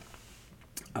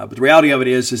 But the reality of it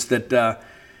is that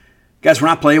guys, we're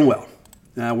not playing well.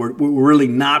 We're really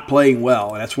not playing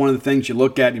well, and that's one of the things you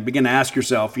look at and you begin to ask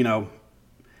yourself,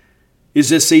 is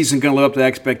this season going to live up to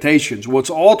expectations? Well, it's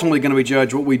ultimately going to be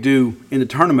judged what we do in the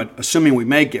tournament, assuming we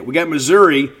make it. We got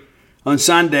Missouri on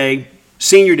Sunday,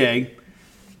 senior day.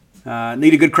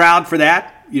 Need a good crowd for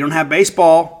that. You don't have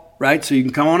baseball, right? So you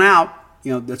can come on out.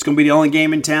 That's going to be the only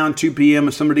game in town, 2 p.m.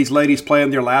 If some of these ladies play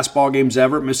in their last ball games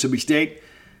ever at Mississippi State.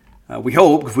 We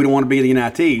hope, if we don't want to be in the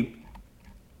NIT.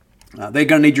 They're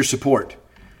going to need your support.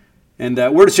 And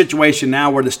we're in a situation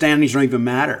now where the standings don't even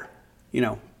matter.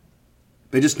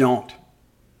 They just don't.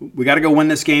 We got to go win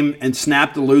this game and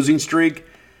snap the losing streak,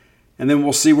 and then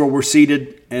we'll see where we're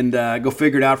seated and go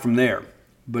figure it out from there.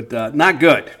 But not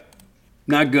good.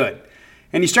 Not good.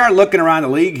 And you start looking around the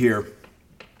league here,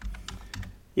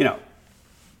 the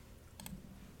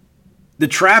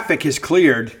traffic has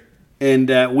cleared,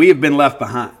 and we have been left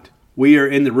behind. We are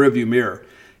in the rearview mirror.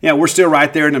 We're still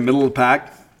right there in the middle of the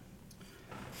pack.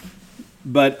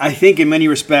 But I think in many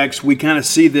respects, we kind of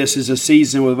see this as a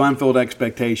season with unfulfilled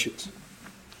expectations,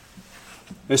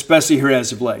 especially here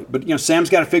as of late. But, Sam's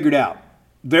got to figure it out.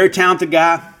 Very talented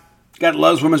guy,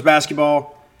 loves women's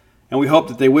basketball, and we hope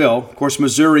that they will. Of course,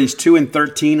 Missouri's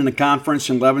 2-13 in the conference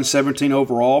and 11-17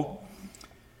 overall.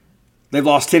 They've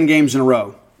lost 10 games in a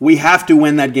row. We have to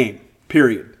win that game,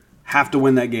 period. Have to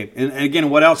win that game. And again,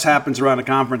 what else happens around the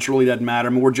conference really doesn't matter.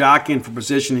 We're jockeying for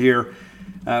position here.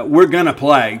 We're going to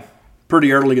play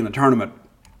pretty early in the tournament.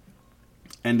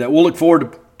 And we'll look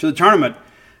forward to the tournament.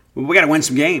 We got to win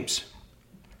some games.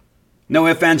 No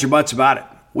ifs, ands, or buts about it.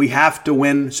 We have to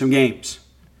win some games.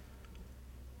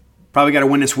 Probably got to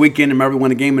win this weekend and maybe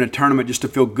win a game in a tournament just to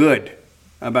feel good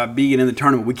about being in the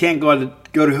tournament. We can't go to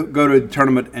the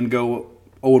tournament and go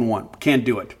 0-1. Can't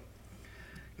do it.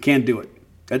 Can't do it.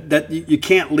 That you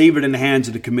can't leave it in the hands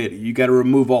of the committee. You got to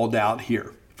remove all doubt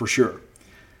here for sure.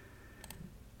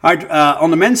 All right,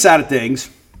 on the men's side of things,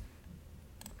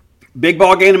 big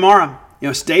ball game tomorrow.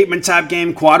 Statement type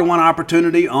game, quad one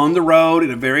opportunity on the road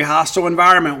in a very hostile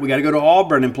environment. We got to go to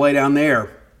Auburn and play down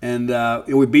there. And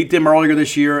we beat them earlier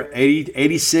this year,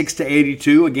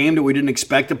 86-82, a game that we didn't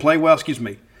expect to play well. Excuse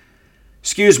me,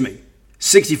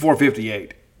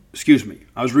 64-58. Excuse me,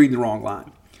 I was reading the wrong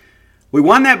line. We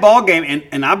won that ball game,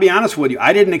 and I'll be honest with you,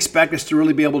 I didn't expect us to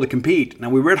really be able to compete. Now,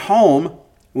 we were at home, and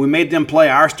we made them play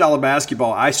our style of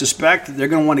basketball. I suspect they're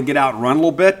going to want to get out and run a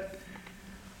little bit.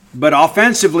 But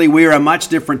offensively, we are a much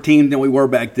different team than we were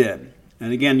back then.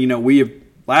 And again, we have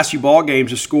last few ball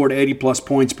games have scored 80-plus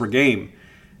points per game.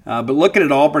 But looking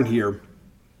at Auburn here,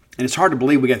 and it's hard to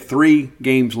believe we got 3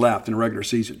 games left in the regular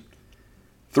season.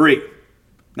 3.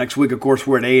 Next week, of course,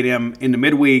 we're at A&M in the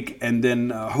midweek and then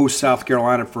host South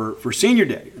Carolina for Senior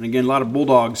Day. And again, a lot of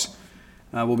Bulldogs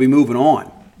will be moving on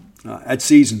at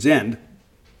season's end.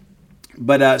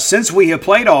 But since we have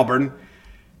played Auburn,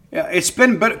 it's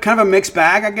been kind of a mixed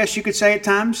bag, I guess you could say at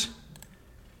times.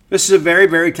 This is a very,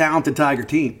 very talented Tiger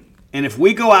team. And if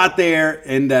we go out there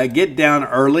and get down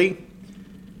early,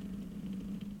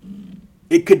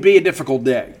 it could be a difficult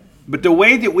day. But the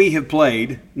way that we have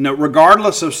played,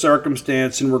 regardless of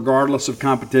circumstance and regardless of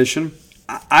competition,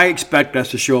 I expect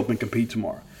us to show up and compete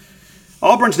tomorrow.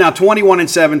 Auburn's now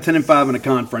 21-7, 10-5 in the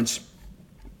conference,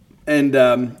 and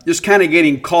just kind of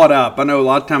getting caught up. I know a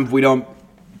lot of times we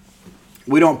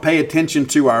don't pay attention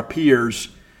to our peers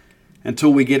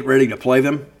until we get ready to play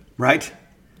them, right?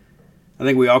 I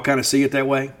think we all kind of see it that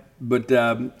way.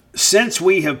 But since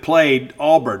we have played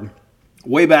Auburn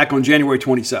way back on January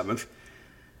 27th,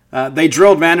 they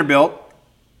drilled Vanderbilt.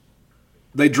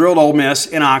 They drilled Ole Miss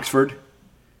in Oxford.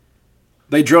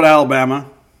 They drilled Alabama.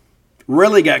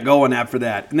 Really got going after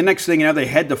that. And the next thing you know, they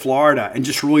head to Florida and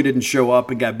just really didn't show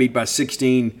up and got beat by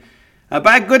 16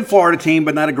 by a good Florida team,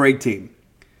 but not a great team.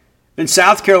 Then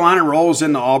South Carolina rolls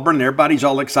into Auburn, and everybody's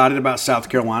all excited about South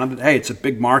Carolina. But, hey, it's a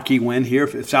big marquee win here.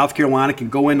 If South Carolina can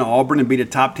go into Auburn and beat a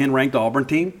top 10 ranked Auburn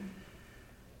team,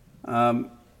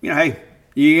 hey,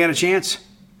 you got a chance.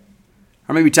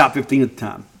 Or maybe top 15 at the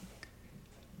time.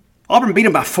 Auburn beat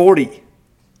them by 40.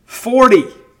 40.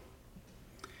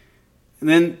 And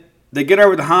then they get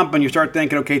over the hump and you start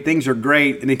thinking, okay, things are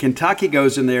great. And then Kentucky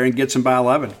goes in there and gets them by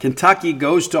 11. Kentucky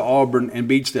goes to Auburn and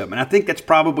beats them. And I think that's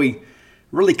probably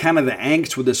really kind of the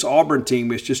angst with this Auburn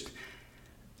team. It's just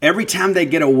every time they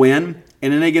get a win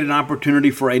and then they get an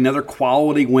opportunity for another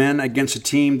quality win against a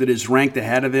team that is ranked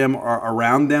ahead of them or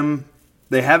around them,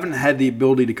 they haven't had the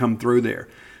ability to come through there.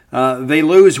 They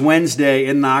lose Wednesday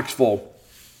in Knoxville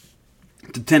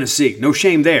to Tennessee. No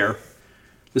shame there.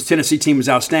 This Tennessee team is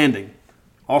outstanding.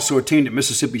 Also a team that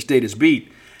Mississippi State has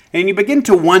beat. And you begin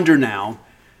to wonder now,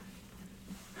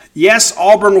 yes,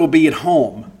 Auburn will be at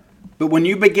home, but when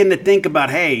you begin to think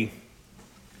about, hey,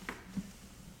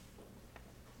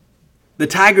 the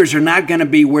Tigers are not going to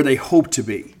be where they hope to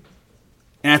be.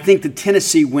 And I think the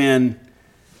Tennessee win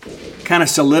kind of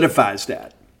solidifies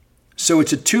that. So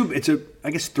it's I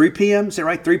guess 3 p.m., is that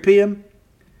right? 3 p.m.?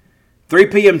 3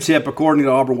 p.m. tip according to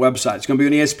the Auburn website. It's going to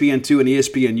be on ESPN2 and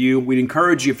ESPNU. We'd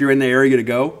encourage you if you're in the area to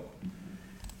go.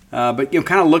 But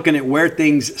kind of looking at where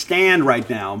things stand right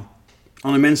now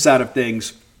on the men's side of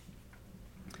things.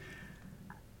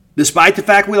 Despite the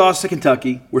fact we lost to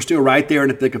Kentucky, we're still right there in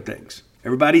the thick of things.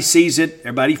 Everybody sees it.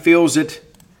 Everybody feels it.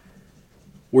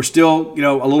 We're still,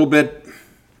 a little bit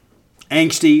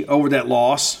angsty over that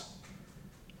loss.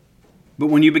 But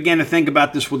when you begin to think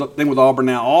about this thing with Auburn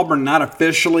now, Auburn not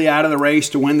officially out of the race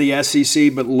to win the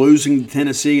SEC, but losing to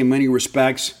Tennessee in many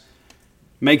respects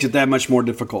makes it that much more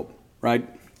difficult, right?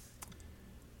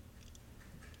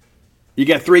 You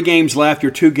got 3 games left,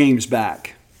 you're 2 games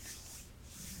back.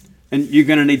 And you're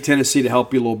going to need Tennessee to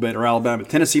help you a little bit, or Alabama.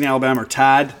 Tennessee and Alabama are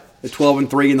tied at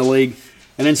 12-3 in the league.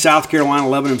 And then South Carolina,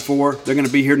 11-4. They're going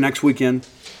to be here next weekend.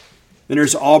 Then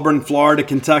there's Auburn, Florida,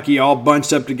 Kentucky, all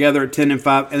bunched up together at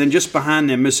 10-5. And then just behind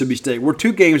them, Mississippi State. We're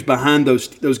 2 games behind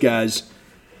those guys.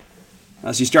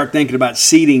 As you start thinking about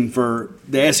seeding for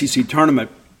the SEC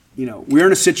tournament, we're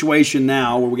in a situation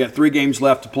now where we got 3 games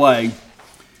left to play.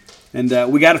 And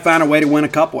we got to find a way to win a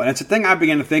couple. And that's the thing I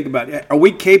began to think about. Are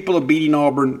we capable of beating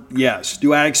Auburn? Yes.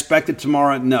 Do I expect it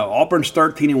tomorrow? No. Auburn's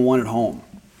 13-1 at home.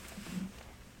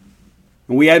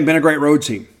 And we hadn't been a great road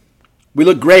team. We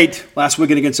looked great last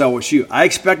weekend against LSU. I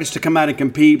expect us to come out and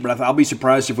compete, but I'll be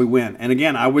surprised if we win. And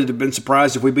again, I would have been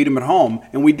surprised if we beat them at home,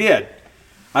 and we did.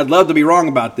 I'd love to be wrong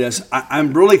about this.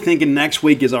 I'm really thinking next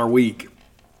week is our week.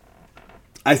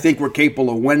 I think we're capable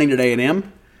of winning at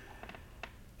A&M,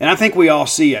 and I think we all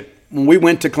see it. When we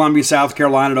went to Columbia, South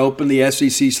Carolina to open the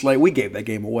SEC slate, we gave that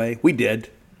game away. We did.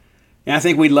 And I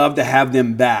think we'd love to have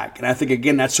them back. And I think,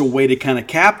 again, that's a way to kind of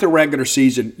cap the regular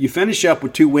season. You finish up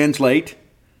with 2 wins late.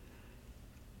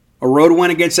 A road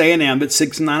win against A&M that's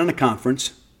 6-9 in the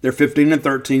conference. They're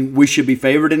 15-13. We should be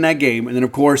favored in that game. And then,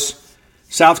 of course,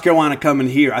 South Carolina coming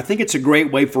here. I think it's a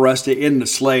great way for us to end the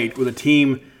slate with a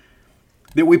team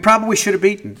that we probably should have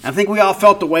beaten. I think we all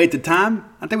felt the way at the time.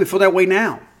 I think we feel that way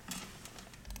now.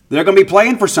 They're going to be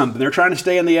playing for something. They're trying to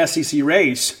stay in the SEC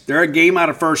race. They're a game out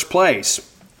of first place.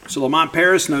 So Lamont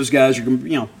Paris and those guys are going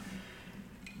to,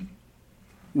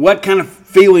 what kind of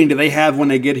feeling do they have when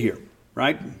they get here,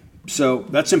 right? So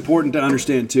that's important to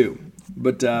understand too.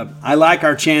 But I like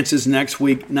our chances next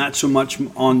week, not so much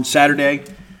on Saturday.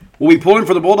 We'll be pulling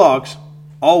for the Bulldogs,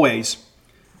 always.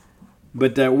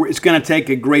 But it's going to take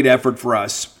a great effort for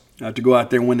us to go out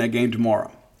there and win that game tomorrow.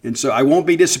 And so I won't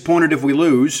be disappointed if we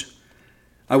lose.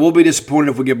 I will be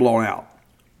disappointed if we get blown out.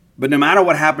 But no matter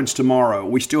what happens tomorrow,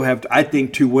 we still have, I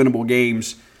think, 2 winnable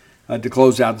games to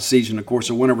close out the season. Of course,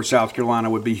 a win over South Carolina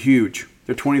would be huge.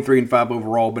 They're 23-5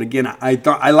 overall. But again,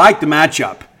 I like the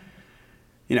matchup.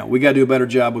 We got to do a better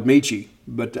job with Michie.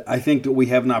 But I think that we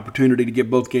have an opportunity to get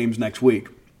both games next week.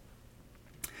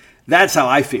 That's how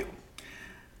I feel.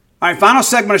 All right, final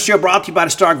segment of the show brought to you by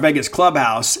the Stark Vegas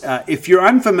Clubhouse. If you're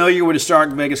unfamiliar with the Stark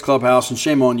Vegas Clubhouse, and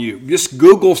shame on you, just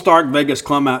Google Stark Vegas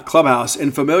Clubhouse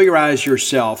and familiarize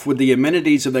yourself with the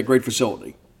amenities of that great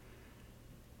facility.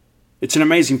 It's an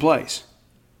amazing place.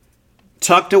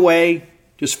 Tucked away,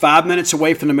 just 5 minutes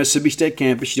away from the Mississippi State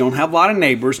campus. You don't have a lot of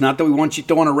neighbors. Not that we want you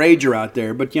throwing a rager out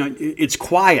there, but it's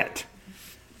quiet.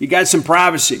 You got some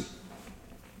privacy.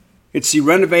 It's the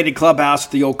renovated clubhouse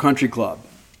at the Old Country Club.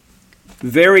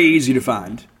 Very easy to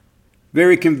find,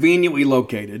 very conveniently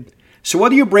located. So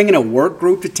whether you're bringing a work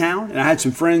group to town, and I had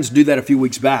some friends do that a few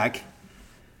weeks back,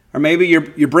 or maybe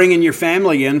you're bringing your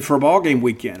family in for a ball game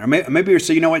weekend, or maybe you're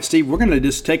saying, you know what, Steve, we're going to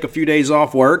just take a few days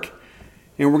off work,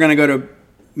 and we're going to go to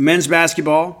men's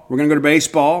basketball, we're going to go to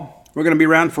baseball, we're going to be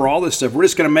around for all this stuff. We're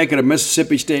just going to make it a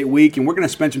Mississippi State week, and we're going to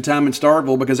spend some time in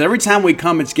Starkville because every time we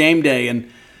come, it's game day,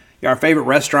 and our favorite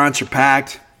restaurants are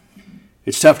packed.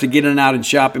 It's tough to get in and out and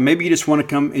shop, and maybe you just want to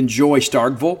come enjoy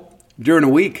Starkville during a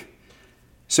week.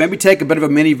 So maybe take a bit of a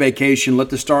mini vacation.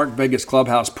 Let the Stark Vegas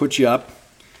Clubhouse put you up.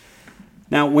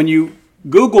 Now, when you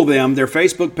Google them, their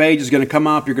Facebook page is going to come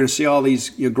up. You're going to see all these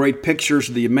great pictures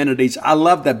of the amenities. I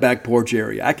love that back porch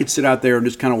area. I could sit out there and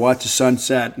just kind of watch the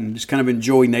sunset and just kind of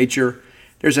enjoy nature.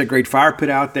 There's that great fire pit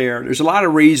out there. There's a lot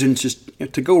of reasons just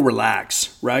to go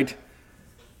relax, right?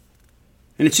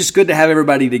 And it's just good to have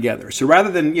everybody together. So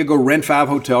rather than go rent 5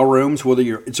 hotel rooms, whether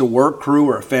it's a work crew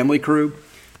or a family crew,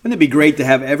 wouldn't it be great to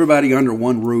have everybody under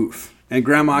one roof? And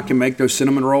Grandma can make those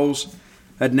cinnamon rolls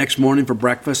that next morning for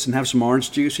breakfast and have some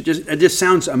orange juice. It just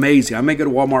sounds amazing. I may go to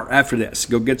Walmart after this,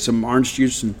 go get some orange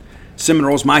juice and cinnamon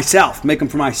rolls myself, make them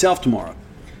for myself tomorrow.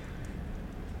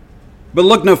 But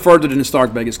look no further than the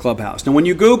Stark Vegas Clubhouse. Now, when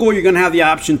you Google, you're going to have the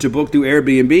option to book through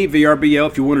Airbnb, VRBO.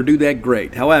 If you want to do that,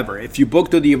 great. However, if you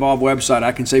book through the Evolve website,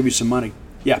 I can save you some money.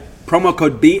 Yeah, promo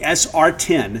code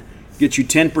BSR10 gets you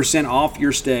 10% off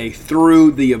your stay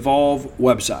through the Evolve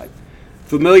website.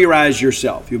 Familiarize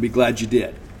yourself. You'll be glad you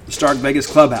did. The Stark Vegas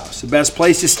Clubhouse, the best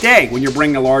place to stay when you're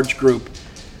bringing a large group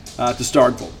to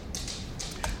Starkville.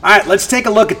 All right, let's take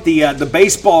a look at the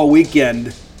baseball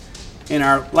weekend in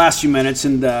our last few minutes,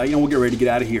 and we'll get ready to get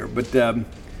out of here. But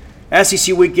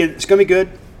SEC weekend, it's going to be good.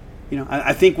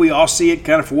 I think we all see it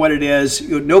kind of for what it is.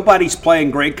 Nobody's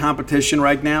playing great competition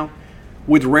right now,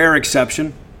 with rare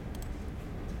exception.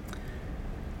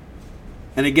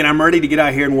 And again, I'm ready to get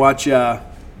out here and watch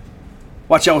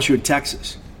LSU in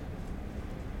Texas.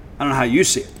 I don't know how you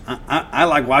see it. I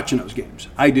like watching those games.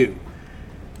 I do.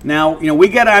 Now, we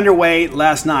got underway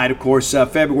last night, of course,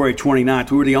 February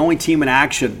 29th. We were the only team in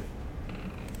action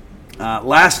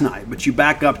last night, but you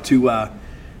back up to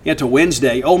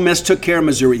Wednesday. Ole Miss took care of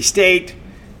Missouri State.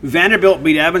 Vanderbilt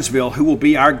beat Evansville, who will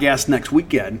be our guest next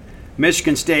weekend.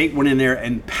 Michigan State went in there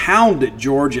and pounded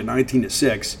Georgia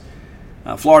 19-6.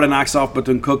 Florida knocks off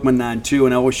Bethune-Cookman 9-2,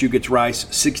 and LSU gets Rice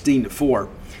 16-4.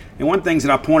 And one of the things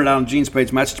that I pointed out on Gene's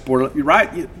page message board, you're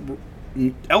right,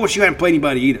 LSU hadn't played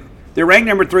anybody either. They're ranked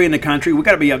number 3 in the country. We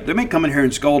got to be up. They may come in here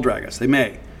and skull drag us. They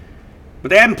may, but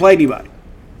they haven't played anybody.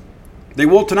 They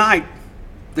will tonight.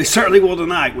 They certainly will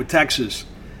tonight with Texas.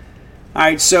 All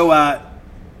right, so a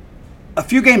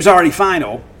few games already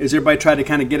final as everybody tried to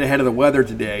kind of get ahead of the weather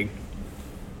today.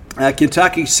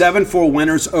 Kentucky 7-4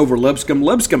 winners over Lipscomb.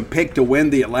 Lipscomb picked to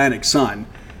win the Atlantic Sun.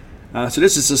 So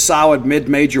this is a solid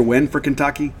mid-major win for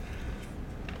Kentucky.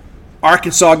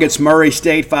 Arkansas gets Murray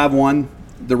State 5-1,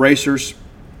 the Racers.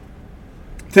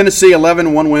 Tennessee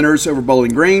 11-1 winners over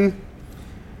Bowling Green.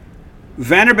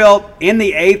 Vanderbilt in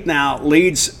the 8th now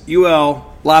leads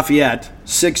UL Lafayette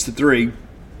 6-3.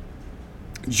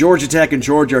 Georgia Tech and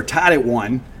Georgia are tied at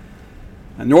 1.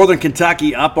 Northern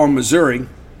Kentucky up on Missouri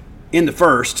in the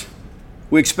 1st.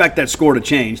 We expect that score to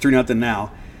change, 3-0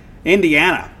 now.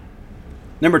 Indiana,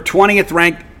 number 20th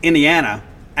ranked Indiana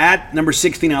at number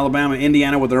 16 Alabama.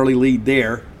 Indiana with an early lead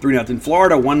there, 3-0.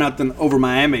 Florida 1-0 over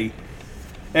Miami.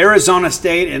 Arizona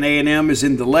State and A&M is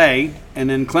in delay, and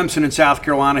then Clemson and South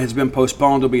Carolina has been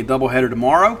postponed. There'll be a doubleheader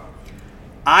tomorrow.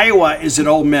 Iowa is at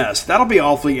Ole Miss. That'll be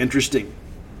awfully interesting.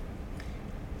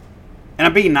 And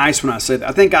I'm being nice when I say that.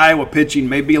 I think Iowa pitching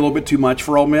may be a little bit too much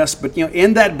for Ole Miss, but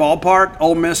in that ballpark,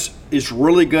 Ole Miss is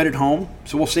really good at home.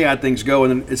 So we'll see how things go.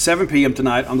 And then at 7 p.m.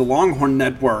 tonight on the Longhorn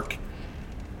Network,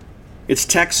 it's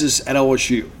Texas at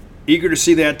LSU. Eager to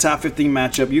see that top 15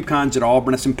 matchup. UConn's at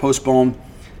Auburn. That's been postponed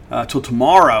till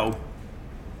tomorrow.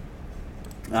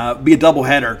 Be a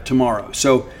doubleheader tomorrow.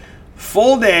 So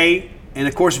full day, and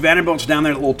of course Vanderbilt's down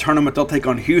there at a little tournament. They'll take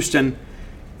on Houston,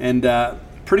 and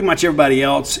pretty much everybody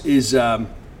else is, I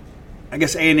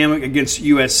guess, A&M against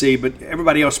USC, but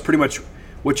everybody else pretty much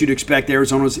what you'd expect.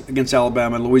 Arizona's against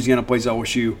Alabama. Louisiana plays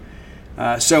LSU.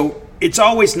 So it's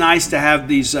always nice to have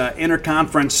these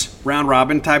interconference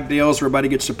round-robin type deals where everybody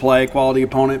gets to play a quality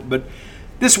opponent. But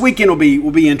this weekend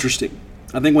will be interesting.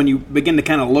 I think when you begin to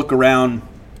kind of look around,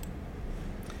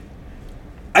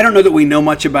 I don't know that we know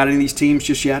much about any of these teams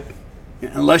just yet,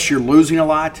 unless you're losing a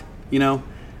lot,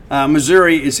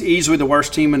 Missouri is easily the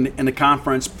worst team in the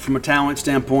conference from a talent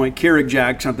standpoint. Keurig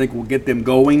Jackson, I think, will get them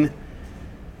going.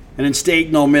 And then State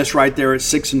and Ole Miss right there at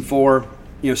 6-4.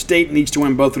 State needs to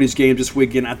win both of these games this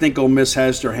weekend. I think Ole Miss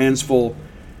has their hands full.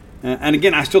 And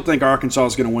again, I still think Arkansas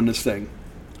is going to win this thing.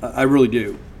 I really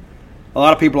do. A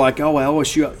lot of people are like, oh, well,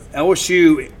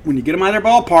 LSU, when you get them out of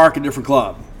their ballpark, a different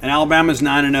club. And Alabama's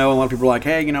 9-0. A lot of people are like,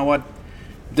 hey, you know what?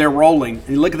 They're rolling. And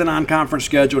you look at the non-conference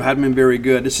schedule, it hadn't been very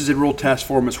good. This is a real test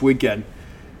for them this weekend.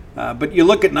 But you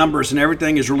look at numbers, and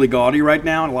everything is really gaudy right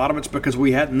now. And a lot of it's because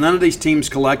none of these teams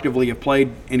collectively have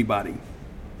played anybody.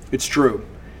 It's true.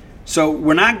 So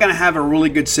we're not going to have a really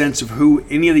good sense of who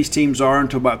any of these teams are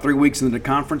until about 3 weeks into the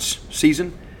conference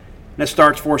season. That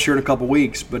starts for us here in a couple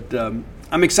weeks. But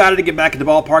I'm excited to get back at the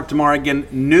ballpark tomorrow. Again,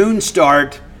 noon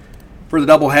start for the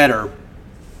doubleheader.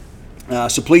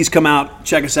 So please come out,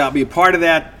 check us out, be a part of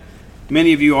that.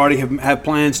 Many of you already have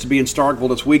plans to be in Starkville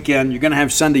this weekend. You're going to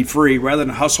have Sunday free. Rather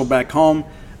than hustle back home,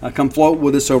 come float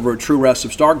with us over at True Rest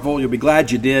of Starkville. You'll be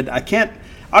glad you did. I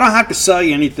don't have to sell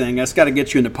you anything. That's got to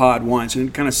get you in the pod once, and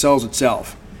it kind of sells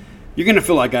itself. You're going to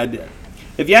feel like I did.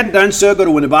 If you hadn't done so, go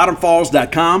to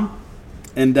WhenTheBottomFalls.com,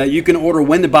 and you can order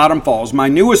When the Bottom Falls, my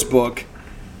newest book,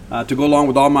 to go along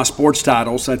with all my sports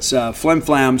titles. That's Flim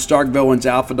Flam, Stark Villains,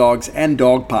 Alpha Dogs, and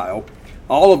Dogpile.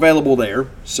 All available there.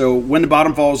 So When the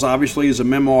Bottom Falls, obviously, is a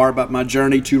memoir about my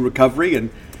journey to recovery and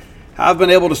how I've been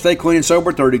able to stay clean and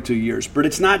sober 32 years. But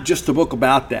it's not just a book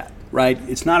about that, right?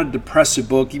 It's not a depressive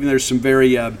book. Even there's some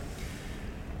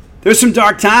there's some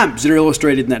dark times that are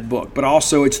illustrated in that book. But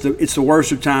also it's the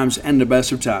worst of times and the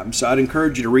best of times. So I'd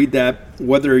encourage you to read that,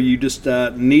 whether you just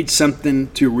need something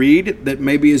to read that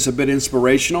maybe is a bit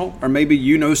inspirational, or maybe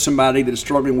you know somebody that is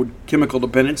struggling with chemical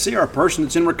dependency, or a person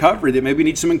that's in recovery that maybe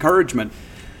needs some encouragement.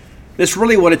 That's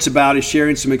really what it's about, is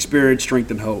sharing some experience,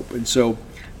 strength, and hope. And so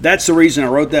that's the reason I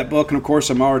wrote that book. And, of course,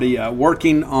 I'm already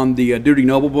working on the Duty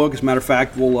Noble book. As a matter of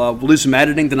fact, we'll do some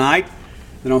editing tonight.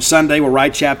 Then on Sunday, we'll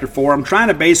write Chapter 4. I'm trying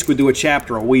to basically do a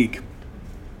chapter a week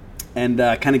and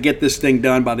kind of get this thing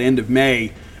done by the end of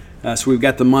May. So we've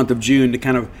got the month of June to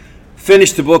kind of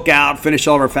finish the book out, finish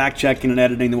all of our fact-checking and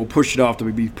editing, then we'll push it off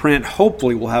to be print.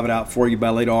 Hopefully we'll have it out for you by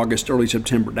late August, early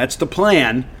September. That's the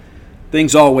plan.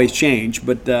 Things always change,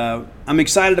 but I'm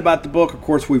excited about the book. Of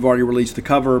course, we've already released the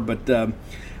cover, but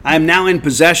I am now in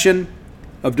possession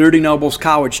of Duty Noble's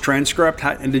college transcript.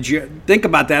 And did you think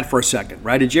about that for a second,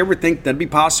 right? Did you ever think that'd be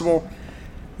possible?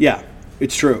 Yeah,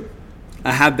 it's true.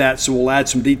 I have that, so we'll add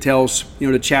some details,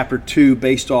 to Chapter 2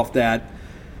 based off that.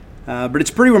 But it's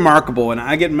pretty remarkable, and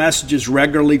I get messages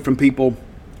regularly from people,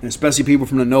 and especially people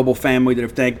from the Noble family, that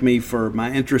have thanked me for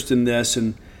my interest in this.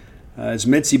 And as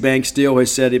Mitzi Banks Steele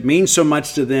has said, it means so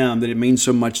much to them that it means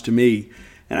so much to me.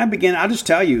 And I'll just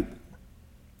tell you,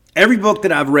 every book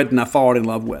that I've written, I fallen in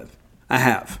love with. I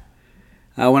have.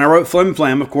 When I wrote Flim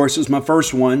Flam, of course, it was my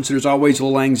first one, so there's always a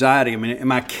little anxiety. I mean,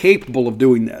 am I capable of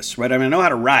doing this, right? I mean, I know how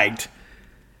to write.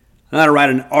 I know how to write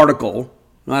an article.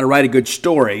 I know how to write a good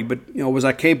story, but, was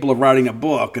I capable of writing a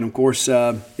book? And, of course,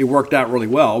 it worked out really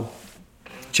well.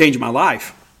 Changed my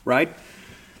life, right?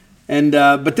 And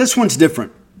but this one's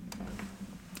different.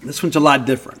 This one's a lot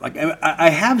different. Like, I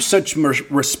have such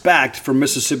respect for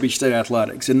Mississippi State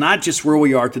athletics, and not just where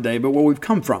we are today, but where we've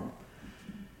come from.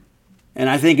 And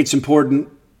I think it's important,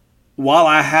 while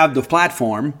I have the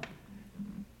platform,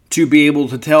 to be able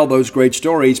to tell those great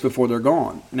stories before they're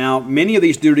gone. Now, many of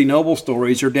these Duty Noble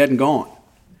stories are dead and gone.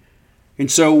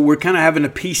 And so we're kind of having to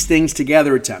piece things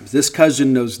together at times. This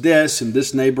cousin knows this, and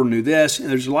this neighbor knew this. And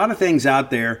there's a lot of things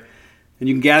out there And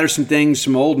you can gather some things,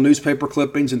 some old newspaper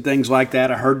clippings and things like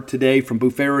that. I heard today from Boo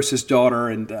Ferris' daughter,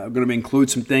 and I'm going to include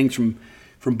some things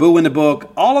from Boo in the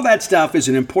book. All of that stuff is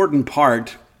an important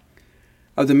part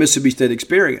of the Mississippi State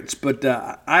experience. But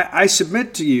I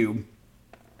submit to you,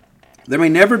 there may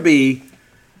never be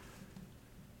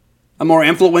a more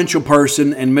influential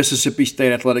person in Mississippi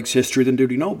State athletics history than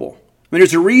Dudy Noble. I mean,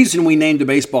 there's a reason we named a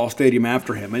baseball stadium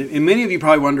after him. And many of you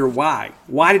probably wonder why.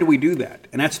 Why did we do that?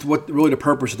 And that's what really the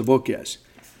purpose of the book is.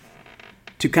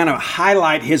 To kind of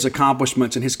highlight his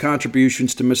accomplishments and his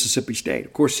contributions to Mississippi State.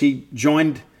 Of course, he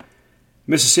joined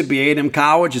Mississippi A&M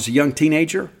College as a young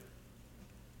teenager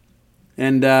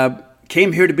and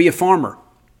came here to be a farmer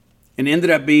and ended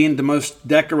up being the most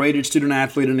decorated student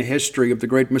athlete in the history of the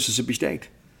great Mississippi State.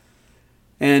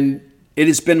 And it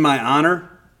has been my honor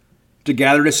to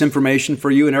gather this information for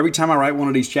you. And every time I write one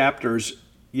of these chapters,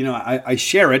 I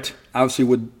share it, obviously,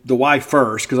 with the wife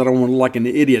first, because I don't want to look like an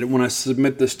idiot when I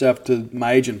submit this stuff to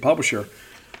my agent and publisher.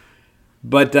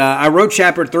 But I wrote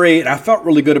chapter 3, and I felt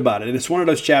really good about it. And it's one of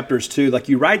those chapters, too, like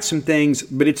you write some things,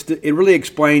 but it really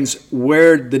explains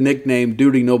where the nickname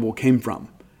Dudy Noble came from.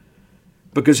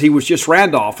 Because he was just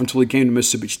Randolph until he came to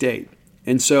Mississippi State.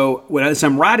 And so as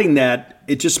I'm writing that,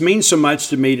 it just means so much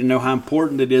to me to know how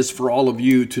important it is for all of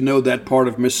you to know that part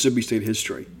of Mississippi State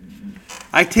history.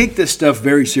 I take this stuff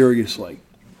very seriously,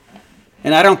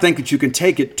 and I don't think that you can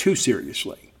take it too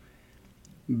seriously.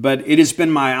 But it has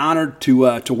been my honor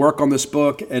to work on this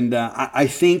book, and I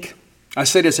think, I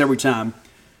say this every time,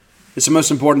 it's the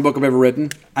most important book I've ever written.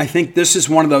 I think this is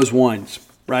one of those ones,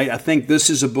 right? I think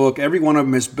this is a book, every one of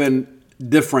them has been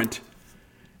different.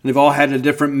 And they've all had a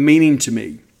different meaning to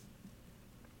me.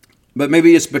 But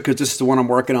maybe it's because this is the one I'm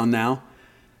working on now.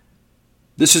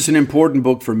 This is an important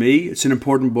book for me. It's an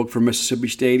important book for Mississippi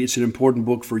State. It's an important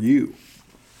book for you.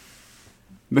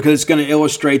 Because it's going to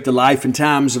illustrate the life and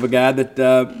times of a guy that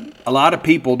a lot of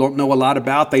people don't know a lot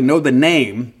about. They know the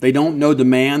name. They don't know the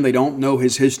man. They don't know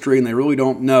his history. And they really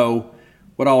don't know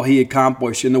what all he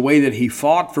accomplished in the way that he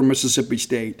fought for Mississippi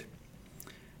State.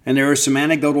 And there are some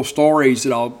anecdotal stories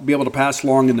that I'll be able to pass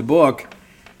along in the book.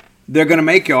 They're going to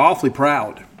make you awfully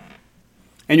proud.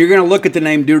 And you're going to look at the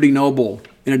name Dudy Noble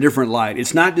in a different light.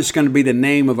 It's not just going to be the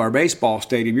name of our baseball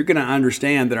stadium. You're going to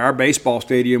understand that our baseball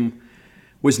stadium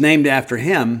was named after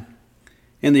him,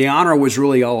 and the honor was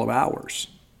really all of ours.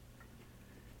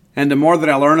 And the more that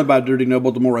I learn about Dudy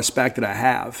Noble, the more respect that I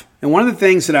have. And one of the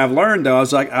things that I've learned, though,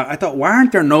 I thought, why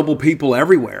aren't there noble people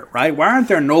everywhere, right? Why aren't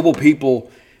there noble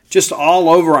people just all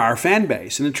over our fan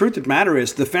base? And the truth of the matter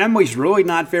is, the family's really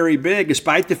not very big,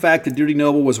 despite the fact that Dudy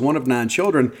Noble was one of 9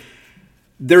 children.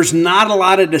 There's not a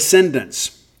lot of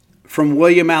descendants from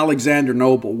William Alexander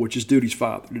Noble, which is Dudy's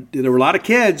father. There were a lot of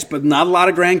kids, but not a lot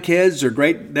of grandkids or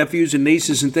great nephews and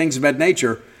nieces and things of that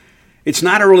nature. It's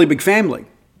not a really big family.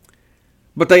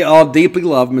 But they all deeply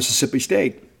love Mississippi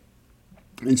State.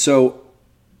 And so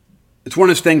it's one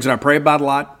of those things that I pray about a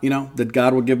lot, that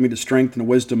God will give me the strength and the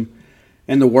wisdom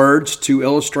and the words to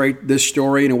illustrate this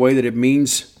story in a way that it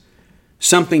means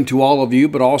something to all of you,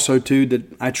 but also that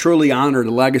I truly honor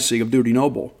the legacy of Dudy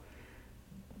Noble.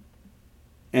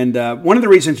 And one of the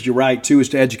reasons you write, too, is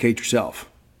to educate yourself,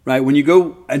 right? When you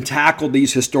go and tackle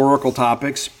these historical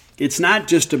topics, it's not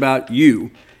just about you.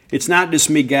 It's not just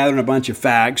me gathering a bunch of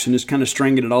facts and just kind of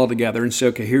stringing it all together and say,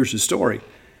 okay, here's the story.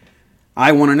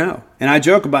 I want to know. And I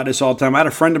joke about this all the time. I had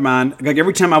a friend of mine, like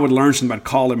every time I would learn something, I'd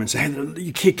call him and say, hey,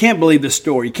 you can't believe this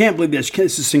story. You can't believe this.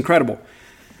 This is incredible.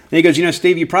 And he goes,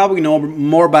 Steve, you probably know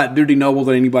more about Dudy Noble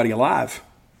than anybody alive.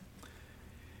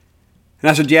 And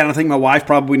I said, yeah, and I think my wife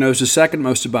probably knows the second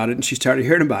most about it, and she's tired of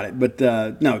hearing about it. But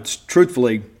no, it's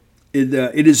truthfully,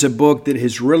 it is a book that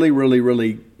has really, really,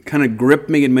 really kind of gripped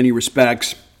me in many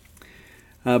respects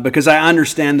because I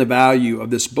understand the value of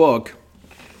this book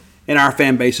in our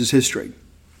fan base's history.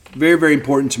 Very, very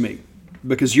important to me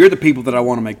because you're the people that I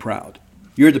want to make proud.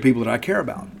 You're the people that I care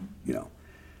about,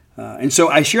 And so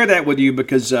I share that with you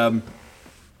because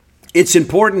it's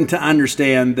important to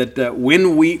understand that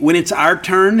when it's our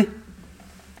turn,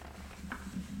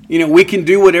 we can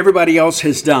do what everybody else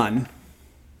has done,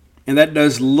 and that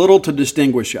does little to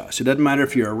distinguish us. It doesn't matter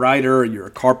if you're a writer or you're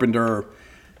a carpenter or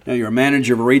you're a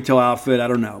manager of a retail outfit, I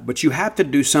don't know. But you have to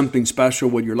do something special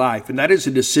with your life, and that is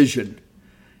a decision.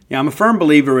 I'm a firm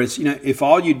believer is, if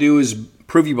all you do is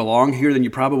prove you belong here, then you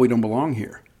probably don't belong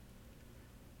here.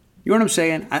 You know what I'm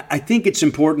saying? I think it's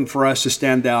important for us to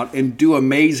stand out and do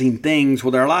amazing things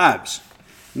with our lives.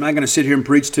 I'm not going to sit here and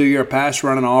preach to you or pass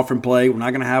around an offering plate. We're not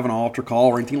going to have an altar call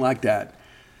or anything like that.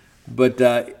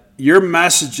 But your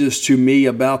messages to me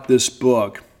about this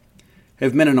book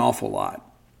have meant an awful lot.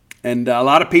 And a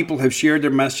lot of people have shared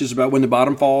their messages about When the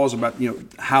Bottom Falls, about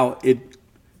how it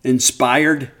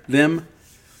inspired them.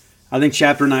 I think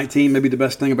chapter 19 may be the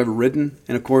best thing I've ever written.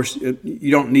 And of course, you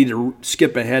don't need to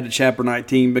skip ahead to chapter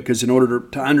 19, because in order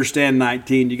to understand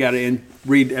 19, you got to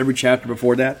read every chapter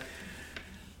before that.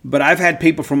 But I've had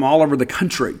people from all over the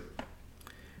country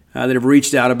that have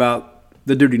reached out about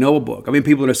the Dudy Noble book. I mean,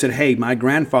 people that have said, hey, my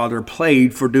grandfather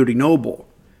played for Dudy Noble.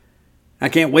 I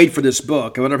can't wait for this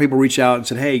book. And other people reach out and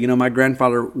said, hey, my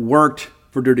grandfather worked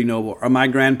for Dudy Noble, or my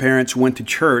grandparents went to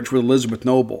church with Elizabeth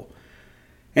Noble.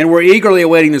 And we're eagerly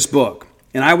awaiting this book.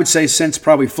 And I would say since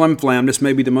probably Flim Flam, this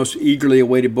may be the most eagerly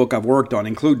awaited book I've worked on,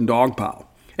 including Dogpile.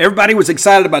 Everybody was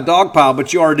excited about Dogpile,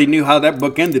 but you already knew how that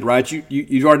book ended, right?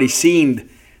 You'd already seen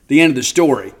the end of the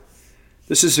story.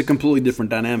 This is a completely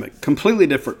different dynamic, completely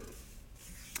different.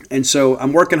 And so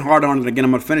I'm working hard on it. Again,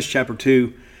 I'm going to finish chapter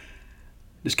 2,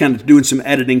 just kind of doing some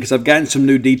editing, because I've gotten some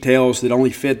new details that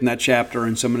only fit in that chapter.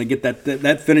 And so I'm going to get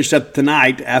that finished up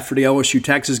tonight after the LSU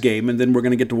Texas game, and then we're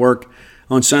going to get to work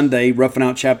on Sunday, roughing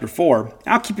out chapter 4.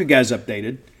 I'll keep you guys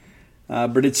updated.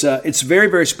 But it's very,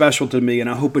 very special to me, and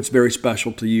I hope it's very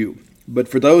special to you. But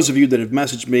for those of you that have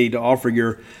messaged me to offer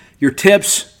your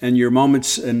tips and your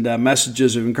moments and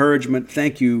messages of encouragement,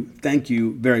 thank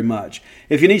you very much.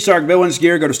 If you need Stark Villains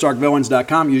gear, go to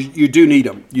starkvillains.com. You do need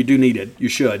them. You do need it. You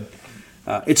should.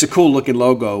 It's a cool-looking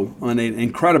logo on an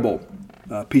incredible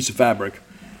piece of fabric.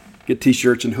 Get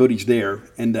T-shirts and hoodies there.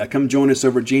 And come join us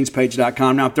over at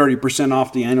jeanspage.com. Now 30%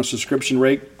 off the annual subscription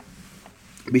rate.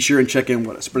 Be sure and check in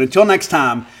with us. But until next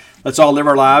time, let's all live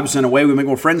our lives in a way we make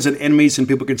more friends and enemies, and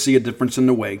people can see a difference in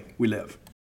the way we live.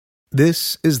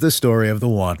 This is the story of the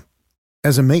one.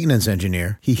 As a maintenance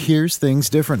engineer, he hears things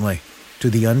differently. To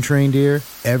the untrained ear,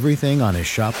 everything on his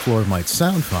shop floor might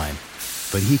sound fine,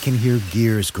 but he can hear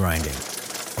gears grinding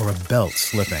or a belt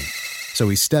slipping. So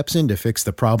he steps in to fix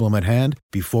the problem at hand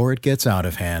before it gets out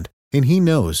of hand. And he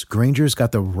knows Grainger's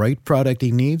got the right product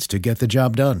he needs to get the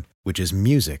job done, which is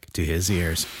music to his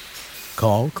ears.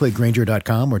 Call, click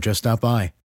Grainger.com, or just stop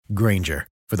by. Grainger,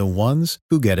 for the ones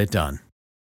who get it done.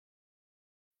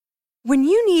 When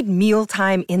you need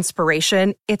mealtime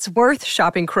inspiration, it's worth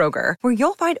shopping Kroger, where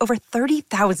you'll find over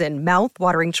 30,000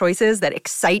 mouth-watering choices that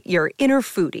excite your inner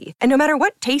foodie. And no matter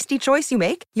what tasty choice you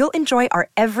make, you'll enjoy our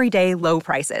everyday low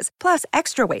prices, plus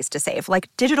extra ways to save,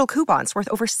 like digital coupons worth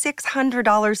over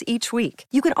 $600 each week.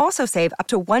 You can also save up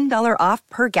to $1 off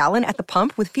per gallon at the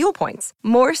pump with fuel points.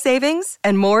 More savings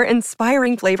and more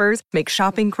inspiring flavors make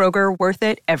shopping Kroger worth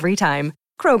it every time.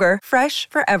 Kroger, fresh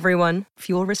for everyone.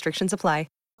 Fuel restrictions apply.